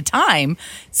 3 at a time.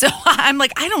 So I'm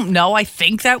like, I don't know. I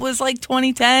think that was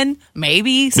 2010,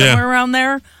 maybe somewhere around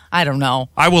there. I don't know.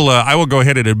 I will go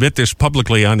ahead and admit this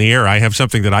publicly on the air. I have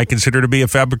something that I consider to be a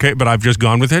fabricate, but I've just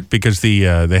gone with it because the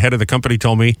head of the company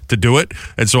told me to do it,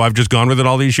 and so I've just gone with it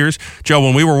all these years. Joe,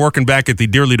 when we were working back at the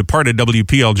dearly departed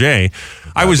WPLJ,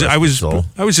 I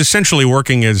was essentially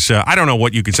working as I don't know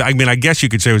what you could say. I mean, I guess you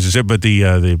could say it was but the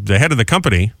head of the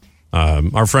company.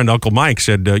 Our friend Uncle Mike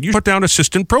said, you put down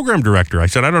assistant program director. I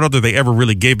said, I don't know that they ever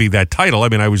really gave me that title. I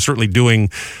mean, I was certainly doing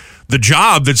the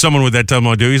job that someone with that title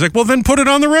would do. He's like, well, then put it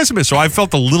on the resume. So I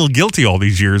felt a little guilty all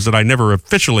these years that I never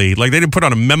officially, they didn't put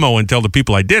on a memo and tell the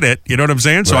people I did it. You know what I'm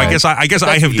saying? So Right. I guess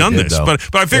I have done this. Though.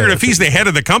 But I figured if he's the head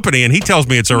of the company and he tells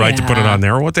me it's all right to put it on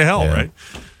there, what the hell, right?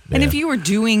 And if you were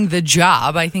doing the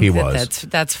job, I think He that was.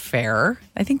 that's fair.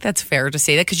 I think that's fair to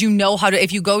say that because you know how to.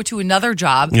 If you go to another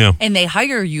job and they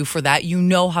hire you for that, you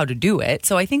know how to do it.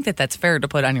 So I think that that's fair to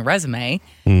put on your resume.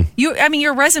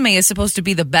 Your resume is supposed to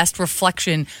be the best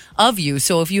reflection of you.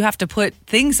 So if you have to put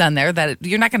things on there that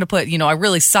you're not going to put, I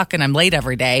really suck and I'm late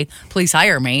every day. Please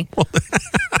hire me.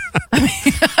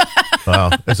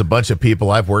 Well, there's a bunch of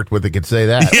people I've worked with that can say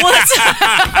that.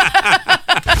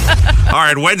 All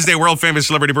right, Wednesday, world famous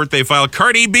celebrity birthday file.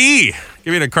 Cardi B.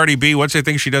 Give me a Cardi B. What's the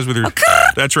thing she does with her?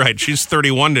 That's right. She's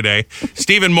 31 today.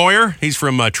 Stephen Moyer. He's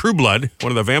from True Blood,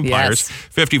 one of the vampires. Yes.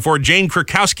 54. Jane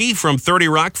Krakowski from 30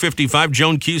 Rock. 55.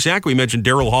 Joan Cusack. We mentioned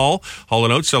Daryl Hall. Hall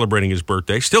 & Oates celebrating his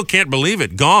birthday. Still can't believe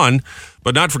it. Gone,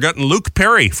 but not forgotten. Luke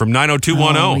Perry from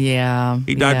 90210. Oh, yeah.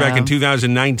 He died back in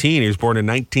 2019. He was born in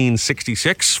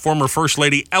 1966. Former First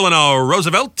Lady Eleanor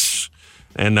Roosevelt.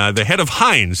 And the head of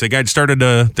Heinz, the guy that started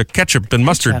the ketchup and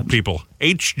mustard people,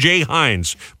 H.J.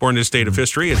 Heinz, born this date of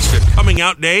history. It's coming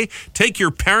out day. Take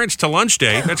your parents to lunch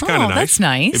day. That's kind of nice. That's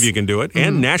nice. If you can do it.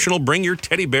 And National Bring Your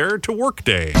Teddy Bear to Work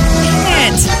Day.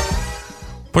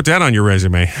 Put that on your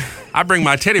resume. I bring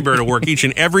my teddy bear to work each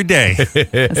and every day.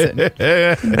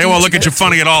 They won't look at you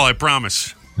funny at all, I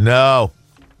promise. No.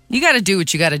 You got to do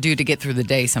what you got to do to get through the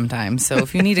day sometimes. So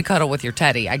if you need to cuddle with your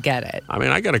teddy, I get it. I mean,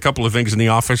 I got a couple of things in the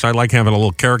office. I like having a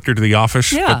little character to the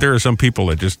office. Yeah. But there are some people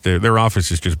that just, their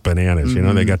office is just bananas. You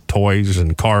know, they got toys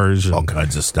and cars and all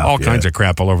kinds of stuff. All kinds of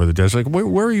crap all over the desk. Like,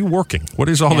 where are you working? What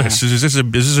is all this? Is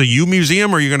this a U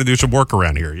museum or are you going to do some work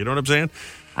around here? You know what I'm saying?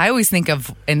 I always think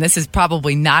of, and this is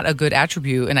probably not a good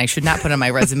attribute, and I should not put on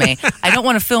my resume, I don't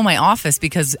want to fill my office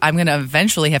because I'm going to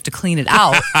eventually have to clean it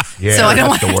out. Yeah, so I don't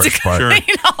want that's the to worst part.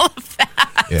 clean all of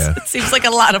that. Yeah. It seems like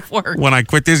a lot of work. When I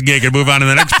quit this gig and move on to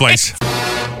the next place.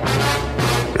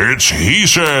 It's He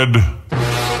Said,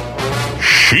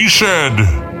 She Said,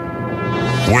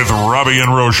 with Robby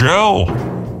and Rochelle.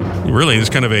 Really, it's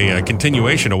kind of a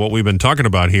continuation of what we've been talking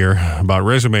about here, about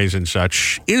resumes and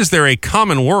such. Is there a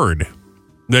common word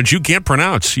that you can't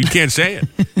pronounce? You can't say it.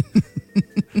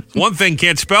 One thing,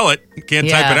 can't spell it, can't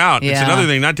type it out. It's another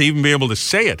thing not to even be able to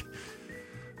say it.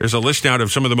 There's a list out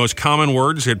of some of the most common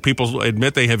words that people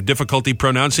admit they have difficulty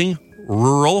pronouncing.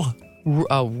 Rural.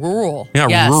 Rural. Yeah,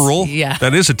 yes. rural. Yeah.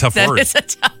 That is a tough word. That is a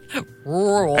tough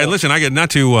rural. And listen, I get not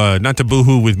to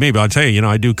boo-hoo with me, but I'll tell you,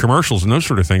 I do commercials and those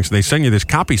sort of things. They send you this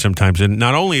copy sometimes, and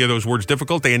not only are those words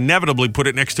difficult, they inevitably put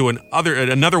it next to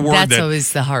another word. That's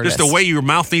always the hardest. Just the way your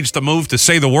mouth needs to move to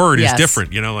say the word is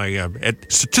different. Like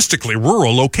at statistically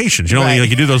rural locations.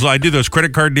 Like you do those. I do those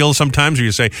credit card deals sometimes where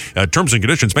you say terms and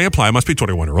conditions may apply. Must be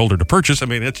 21 or older to purchase. I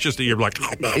mean, it's just you're like,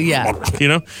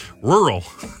 rural.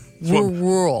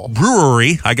 Rural.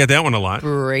 Brewery. I get that one a lot.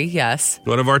 Brewery, yes.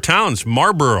 One of our towns,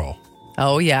 Marlboro.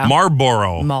 Oh, yeah.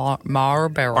 Marlboro.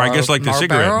 Marlboro. Or I guess like the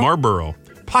cigarette, Marlboro.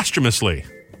 Posthumously.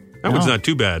 That one's not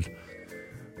too bad.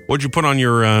 What'd you put on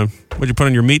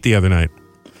your meat the other night?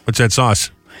 What's that sauce?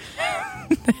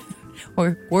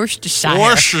 Worcestershire.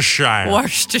 Worcestershire.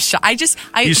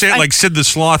 You say it like Sid the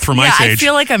Sloth from Ice Age. I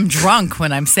feel like I'm drunk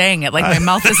when I'm saying it. Like my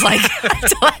mouth is like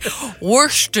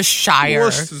Worcestershire.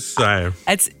 Worcestershire.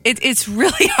 It's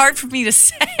really hard for me to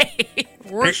say.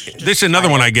 This is another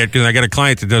one I get because I got a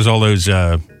client that does all those.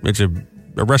 It's a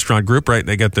restaurant group, right?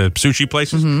 They got the sushi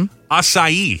places. Mm-hmm.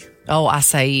 Acai. Oh,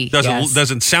 acai.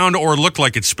 Doesn't sound or look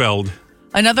like it's spelled.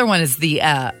 Another one is the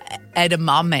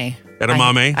edamame.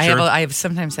 Edamame. I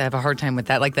sometimes have a hard time with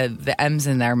that. Like the M's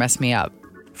in there mess me up.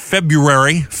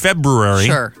 February.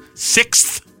 Sure.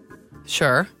 6th.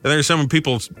 Sure. And there's some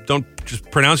people don't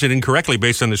just pronounce it incorrectly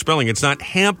based on the spelling. It's not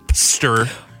hamster.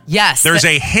 Yes. There's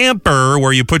a hamper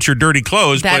where you put your dirty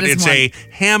clothes, but it's a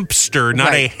hamster,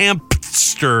 not a hamster.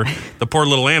 The poor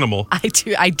little animal.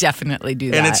 I definitely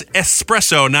do that. And it's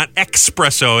espresso, not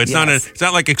espresso. It's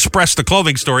not like Express the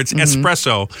clothing store. It's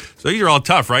espresso. So these are all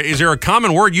tough, right? Is there a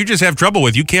common word you just have trouble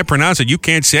with? You can't pronounce it. You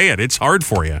can't say it. It's hard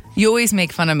for you. You always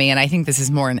make fun of me, and I think this is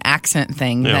more an accent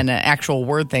thing than an actual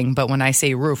word thing. But when I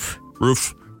say roof,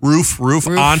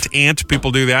 aunt,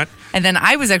 people do that. And then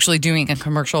I was actually doing a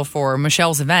commercial for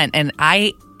Michelle's event, and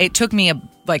it took me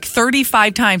like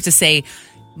 35 times to say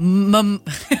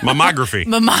mammography.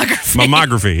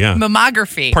 Mammography, yeah.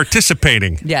 Mammography.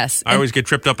 Participating. Yes. I always get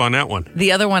tripped up on that one.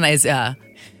 The other one is, I'm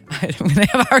going to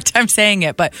have a hard time saying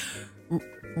it, but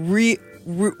rear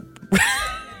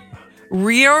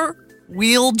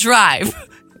wheel drive.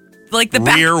 Like the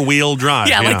back. Rear wheel drive.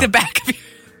 Yeah, like the back of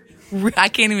your, I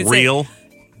can't even say it.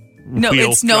 No,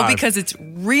 because it's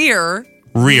rear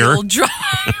wheel drive.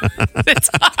 It's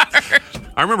hard.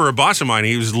 I remember a boss of mine,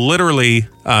 he was literally,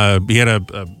 he had a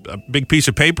big piece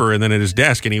of paper and then at his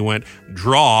desk, and he went,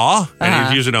 draw, and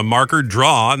he's using a marker,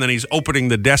 draw, and then he's opening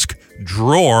the desk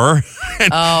drawer.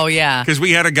 Oh, yeah. Because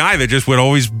we had a guy that just would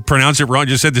always pronounce it wrong,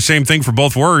 just said the same thing for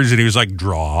both words, and he was like,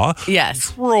 draw.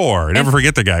 Yes. Drawer. Never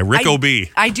forget the guy, Rick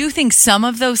O.B. I do think some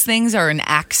of those things are an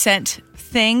accent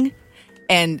thing,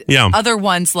 and other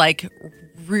ones like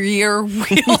rear wheel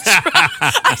drive.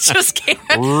 I just can't.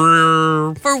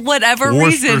 For whatever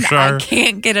reason, I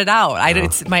can't get it out.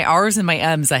 It's my R's and my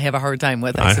M's I have a hard time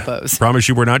with, I suppose. Promise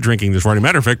you we're not drinking this morning.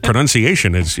 Matter of fact,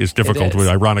 pronunciation is difficult,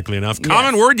 ironically enough.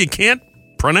 Common word you can't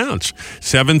pronounce.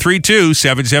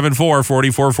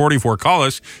 732-774-4444. Call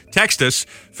us, text us,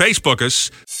 Facebook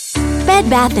us. Bed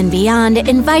Bath & Beyond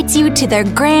invites you to their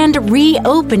grand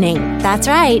reopening. That's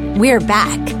right, we're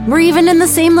back. We're even in the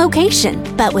same location,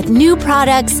 but with new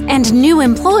products and new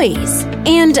employees.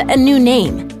 And a new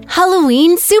name,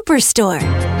 Halloween Superstore.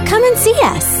 Come and see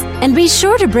us. And be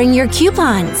sure to bring your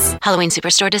coupons. Halloween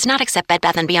Superstore does not accept Bed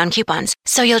Bath & Beyond coupons,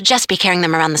 so you'll just be carrying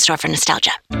them around the store for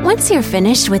nostalgia. Once you're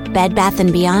finished with Bed Bath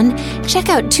 & Beyond, check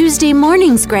out Tuesday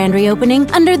morning's grand reopening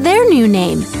under their new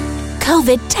name,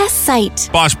 COVID Test Site.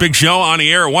 Boss Big Show on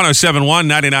the air at 107.1,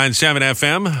 99.7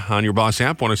 FM on your Boss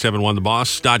app,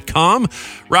 1071theboss.com.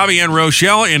 Robby and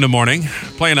Rochelle in the morning,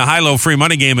 playing a high-low free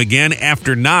money game again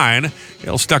after 9.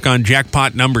 Still stuck on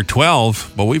jackpot number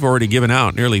 12, but we've already given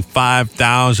out nearly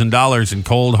 $5,000 in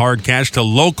cold, hard cash to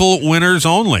local winners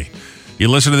only. You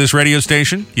listen to this radio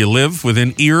station, you live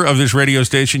within ear of this radio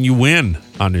station, you win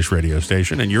on this radio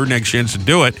station, and your next chance to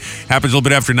do it happens a little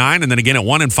bit after 9 and then again at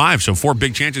 1 and 5. So 4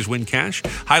 big chances win cash.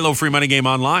 High-low free money game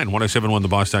online,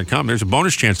 1071theboss.com. There's a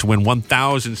bonus chance to win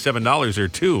 $1,007 there,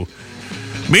 too.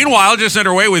 Meanwhile, just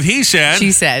underway with He Said.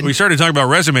 She Said. We started talking about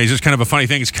resumes. It's kind of a funny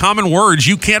thing. It's common words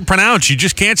you can't pronounce. You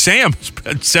just can't say them.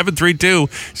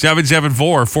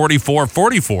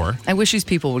 732-774-4444. I wish these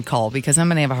people would call because I'm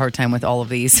going to have a hard time with all of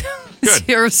these.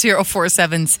 Good.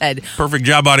 0047 said. Perfect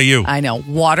job out of you. I know.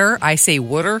 Water. I say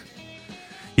water.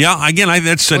 Yeah, again,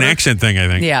 that's an accent thing, I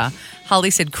think. Yeah.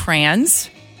 Holly said crayons.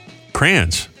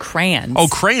 Crayons? Crayons. Oh,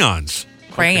 crayons.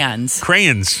 Crayons. Okay.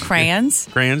 Crayons. Crayons.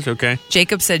 Crayons, okay.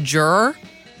 Jacob said juror.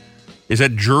 Is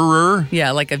that juror?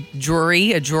 Yeah, like a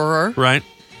jury, a juror. Right.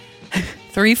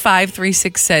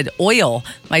 3536 said oil.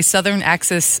 My southern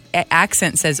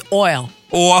accent says oil.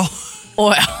 Oil.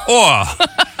 Oil. Oil.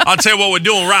 I'll tell you what we're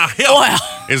doing right here. Oil.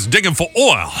 Is digging for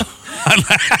oil.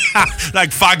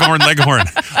 Like Foghorn Leghorn.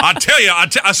 I tell you,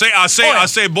 I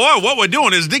say, boy, what we're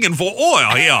doing is digging for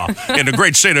oil here in the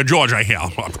great state of Georgia here.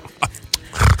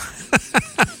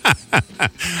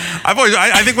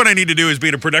 I think what I need to do is be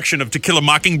in a production of To Kill a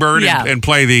Mockingbird and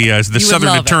play the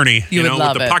Southern Attorney, with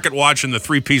the pocket watch and the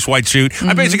 3-piece white suit. Mm-hmm.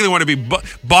 I basically want to be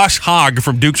Boss Hogg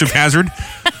from Dukes of Hazzard,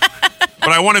 but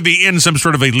I want to be in some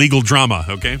sort of a legal drama.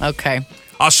 Okay. Okay.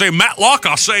 I'll say Matlock.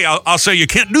 I'll say you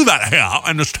can't do that here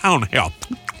in this town here.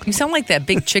 You sound like that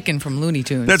big chicken from Looney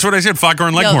Tunes. That's what I said,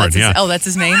 Foghorn Leghorn. That's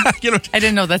his name? I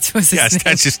didn't know that's his name. Yes,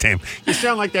 that's his name. You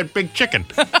sound like that big chicken.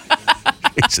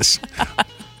 Jesus.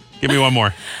 Give me one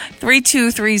more.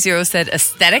 3230 said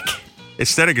aesthetic.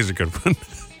 Aesthetic is a good one.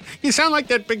 You sound like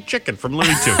that big chicken from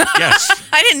Looney Tunes. Yes.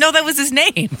 I didn't know that was his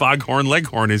name. Foghorn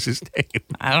Leghorn is his name.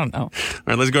 I don't know. All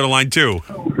right, let's go to line 2.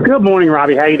 Good morning,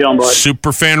 Robbie. How you doing, bud?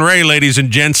 Superfan Ray, ladies and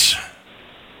gents.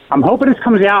 I'm hoping this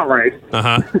comes out right.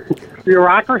 Uh-huh.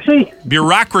 Bureaucracy?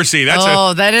 Bureaucracy.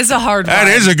 That is a hard one. That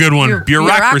is a good one.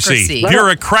 Bureaucracy.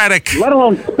 Bureaucratic. Let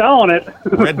alone spelling it.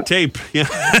 Red tape. Yeah.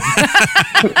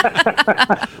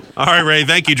 All right, Ray.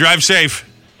 Thank you. Drive safe.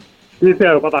 You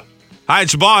too. Bye-bye. Hi,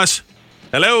 it's the boss.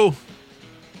 Hello.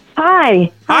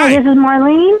 Hi. Hi, this is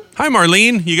Marlene. Hi,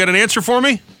 Marlene. You got an answer for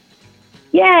me?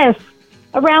 Yes.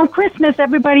 Around Christmas,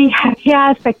 everybody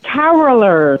has the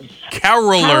carolers.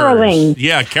 Caroling.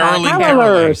 Yeah, caroling.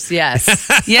 Carolers, yes.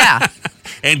 Yeah.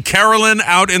 And caroling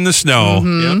out in the snow.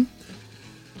 Mm-hmm. Yep.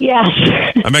 Yes.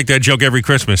 I make that joke every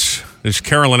Christmas. There's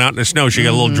caroling out in the snow. She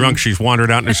got a little drunk. She's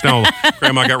wandered out in the snow.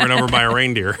 Grandma got run over by a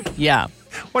reindeer. Yeah.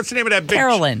 What's the name of that big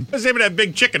Carolyn. What's the name of that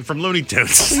big chicken from Looney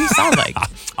Tunes? What do you sound like?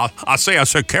 I say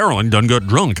Carolyn done got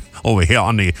drunk over here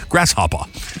on the grasshopper.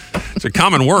 It's a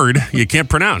common word you can't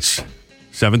pronounce.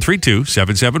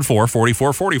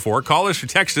 732-774-4444. Call us or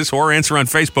text us or answer on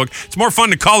Facebook. It's more fun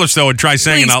to call us, though, and try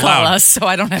saying it out loud. Call us so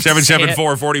I don't have to say it.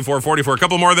 774-4444. A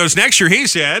couple more of those next year. He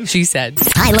said. She said.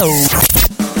 Hello.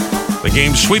 The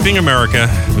game sweeping America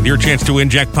with your chance to win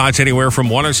jackpots anywhere from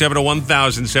 107 to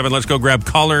 1007. Let's go grab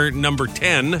caller number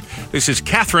 10. This is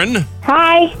Catherine.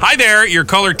 Hi. Hi there. You're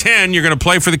caller 10. You're going to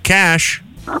play for the cash.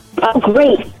 Oh,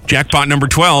 great. Jackpot number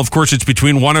 12. Of course, it's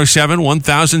between 107,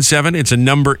 1007. It's a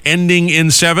number ending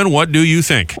in 7. What do you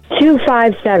think?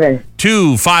 257.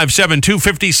 257.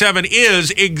 257 is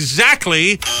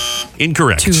exactly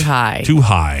incorrect. Too high. Too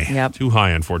high. Yep. Too high,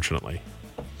 unfortunately.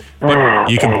 But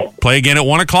you can play again at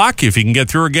 1 o'clock. If you can get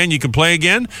through again, you can play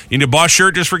again. You need a boss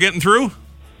shirt just for getting through?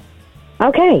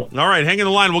 Okay. All right, hang in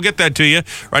the line. We'll get that to you.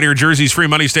 Right here at Jersey's Free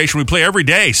Money Station. We play every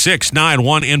day, 6, 9,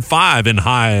 1, and 5 in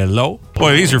high-low.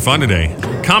 Boy, these are fun today.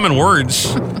 Common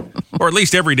words, or at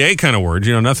least everyday kind of words.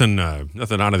 You know, nothing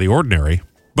out of the ordinary.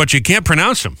 But you can't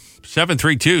pronounce them.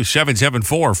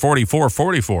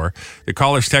 732-774-4444. The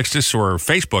callers text us or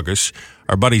Facebook us.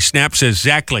 Our buddy Snap says,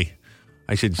 exactly.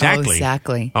 I said, exactly.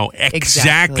 Oh,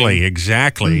 exactly. Oh,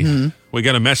 exactly. Mm-hmm. We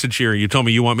got a message here. You told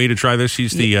me you want me to try this.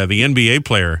 He's the NBA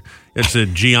player. It's a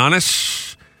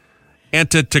Giannis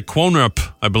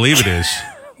Antetokounmpo, I believe it is.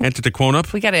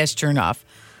 Antetokounmpo. We got to ask Chernoff.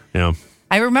 Yeah.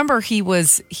 I remember he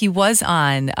was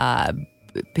on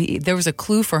there was a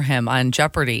clue for him on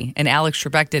Jeopardy, and Alex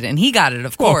Trebek did it, and he got it,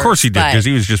 of course. Well, of course he did, but because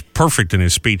he was just perfect in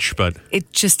his speech. But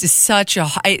it just is such a.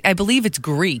 I believe it's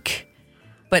Greek,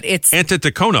 but it's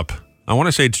Antetokounmp. I want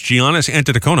to say it's Giannis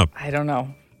Antetokounmp. I don't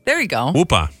know. There you go.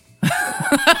 Whoopa.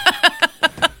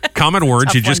 Common words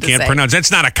Tough you just one to can't say. pronounce.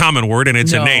 That's not a common word, and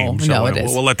it's a name. So no, it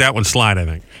is. We'll let that one slide, I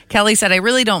think. Kelly said, I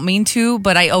really don't mean to,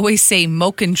 but I always say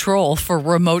mo control for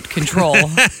remote control.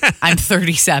 I'm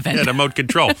 37. Yeah, remote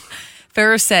control.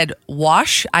 Ferris said,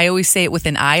 wash. I always say it with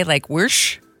an I, like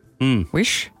wish.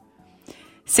 Wish.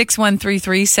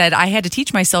 6133 said, I had to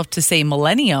teach myself to say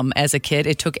millennium as a kid.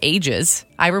 It took ages.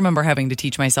 I remember having to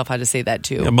teach myself how to say that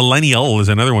too. Yeah, millennial is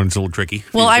another one that's a little tricky.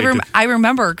 Well, I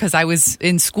remember because I was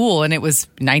in school and it was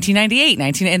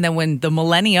 1998, and then when the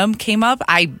millennium came up,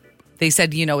 they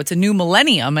said, it's a new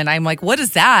millennium. And I'm like, what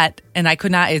is that? And I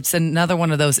could not, it's another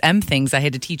one of those M things. I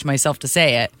had to teach myself to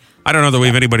say it. I don't know that we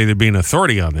have anybody that'd be an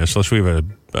authority on this, unless we have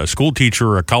a school teacher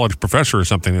or a college professor or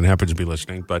something that happens to be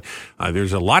listening. But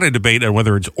there's a lot of debate on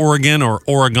whether it's Oregon or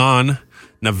Oregon,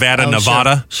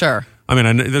 Nevada. Sure. I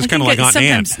mean, that's kind of like Aunt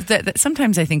Ann.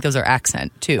 Sometimes I think those are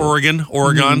accent too. Oregon.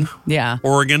 Yeah.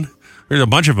 Oregon. There's a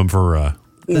bunch of them for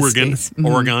Oregon. Mm-hmm.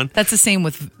 Oregon. That's the same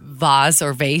with vase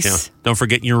or vase. Yeah. Don't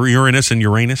forget Uranus and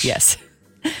Uranus. Yes.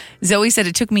 Zoe said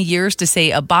it took me years to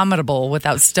say abominable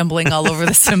without stumbling all over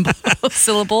the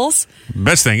syllables.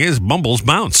 Best thing is Bumbles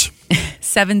bounce.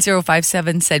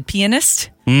 7057 said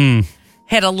pianist.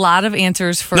 Had a lot of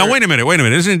answers for. Now wait a minute.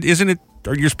 Isn't it?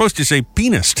 You're supposed to say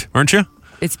pianist, aren't you?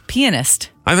 It's pianist.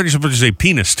 I thought you're supposed to say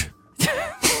pianist.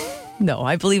 No,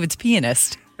 I believe it's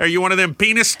pianist. Are you one of them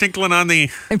pianists tinkling on the?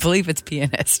 I believe it's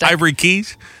pianist. Ivory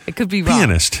keys. It could be wrong.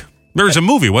 Pianist. There was a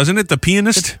movie, wasn't it? The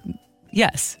Pianist.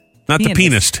 Yes. Not the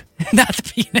pianist. Not the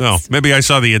pianist. No, maybe I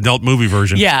saw the adult movie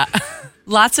version. Yeah.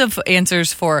 Lots of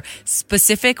answers for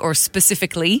specific or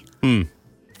specifically. And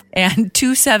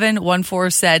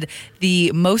 2714 said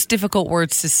the most difficult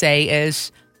words to say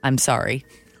is, I'm sorry.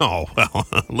 Oh, well,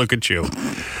 look at you.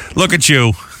 Look at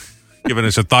you. Giving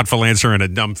us a thoughtful answer and a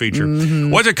dumb feature.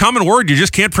 What's a common word you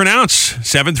just can't pronounce?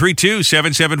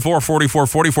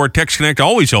 732-774-4444. Text Connect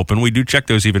always open. We do check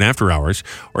those even after hours.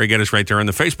 Or you get us right there on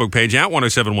the Facebook page at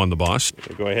 1071 The Boss.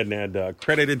 Go ahead and add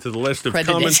credited to the list of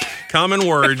common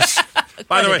words.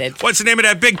 By the way, what's the name of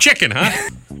that big chicken, huh?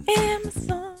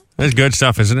 Amazon. That's good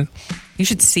stuff, isn't it? You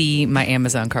should see my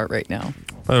Amazon cart right now.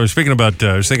 I was thinking of Lou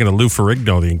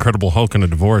Ferrigno, the Incredible Hulk in a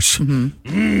divorce.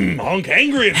 Hulk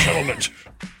angry at settlement.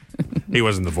 He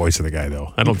wasn't the voice of the guy,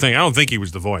 though. I don't think he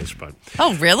was the voice, but.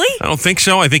 Oh, really? I don't think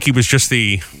so. I think he was just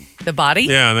the body.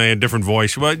 Yeah, they had a different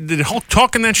voice. Well, did Hulk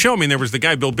talk in that show? I mean, there was the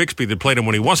guy Bill Bixby that played him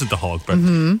when he wasn't the Hulk. But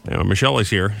Michelle is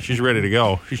here. She's ready to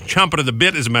go. She's chomping at the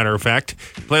bit, as a matter of fact.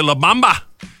 Play La Bamba.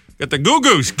 Got the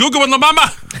Goo-Goos. Goo-Goo and La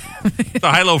Bamba. The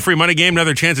high-low free money game.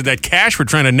 Another chance at that cash. We're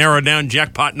trying to narrow down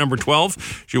jackpot number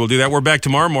 12. She will do that. We're back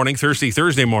tomorrow morning,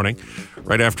 Thursday morning,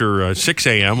 right after 6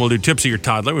 a.m. We'll do Tips of Your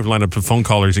Toddler. We've lined up the phone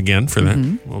callers again for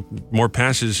that. Well, more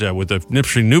passes with the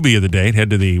Nipsey newbie of the day. Head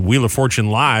to the Wheel of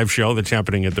Fortune live show that's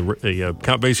happening at the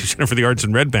Count Basie Center for the Arts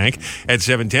in Red Bank at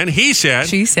 7:10. He said.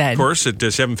 She said. Of course, at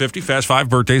 7:50. Fast 5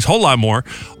 birthdays. Whole lot more.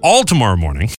 All tomorrow morning.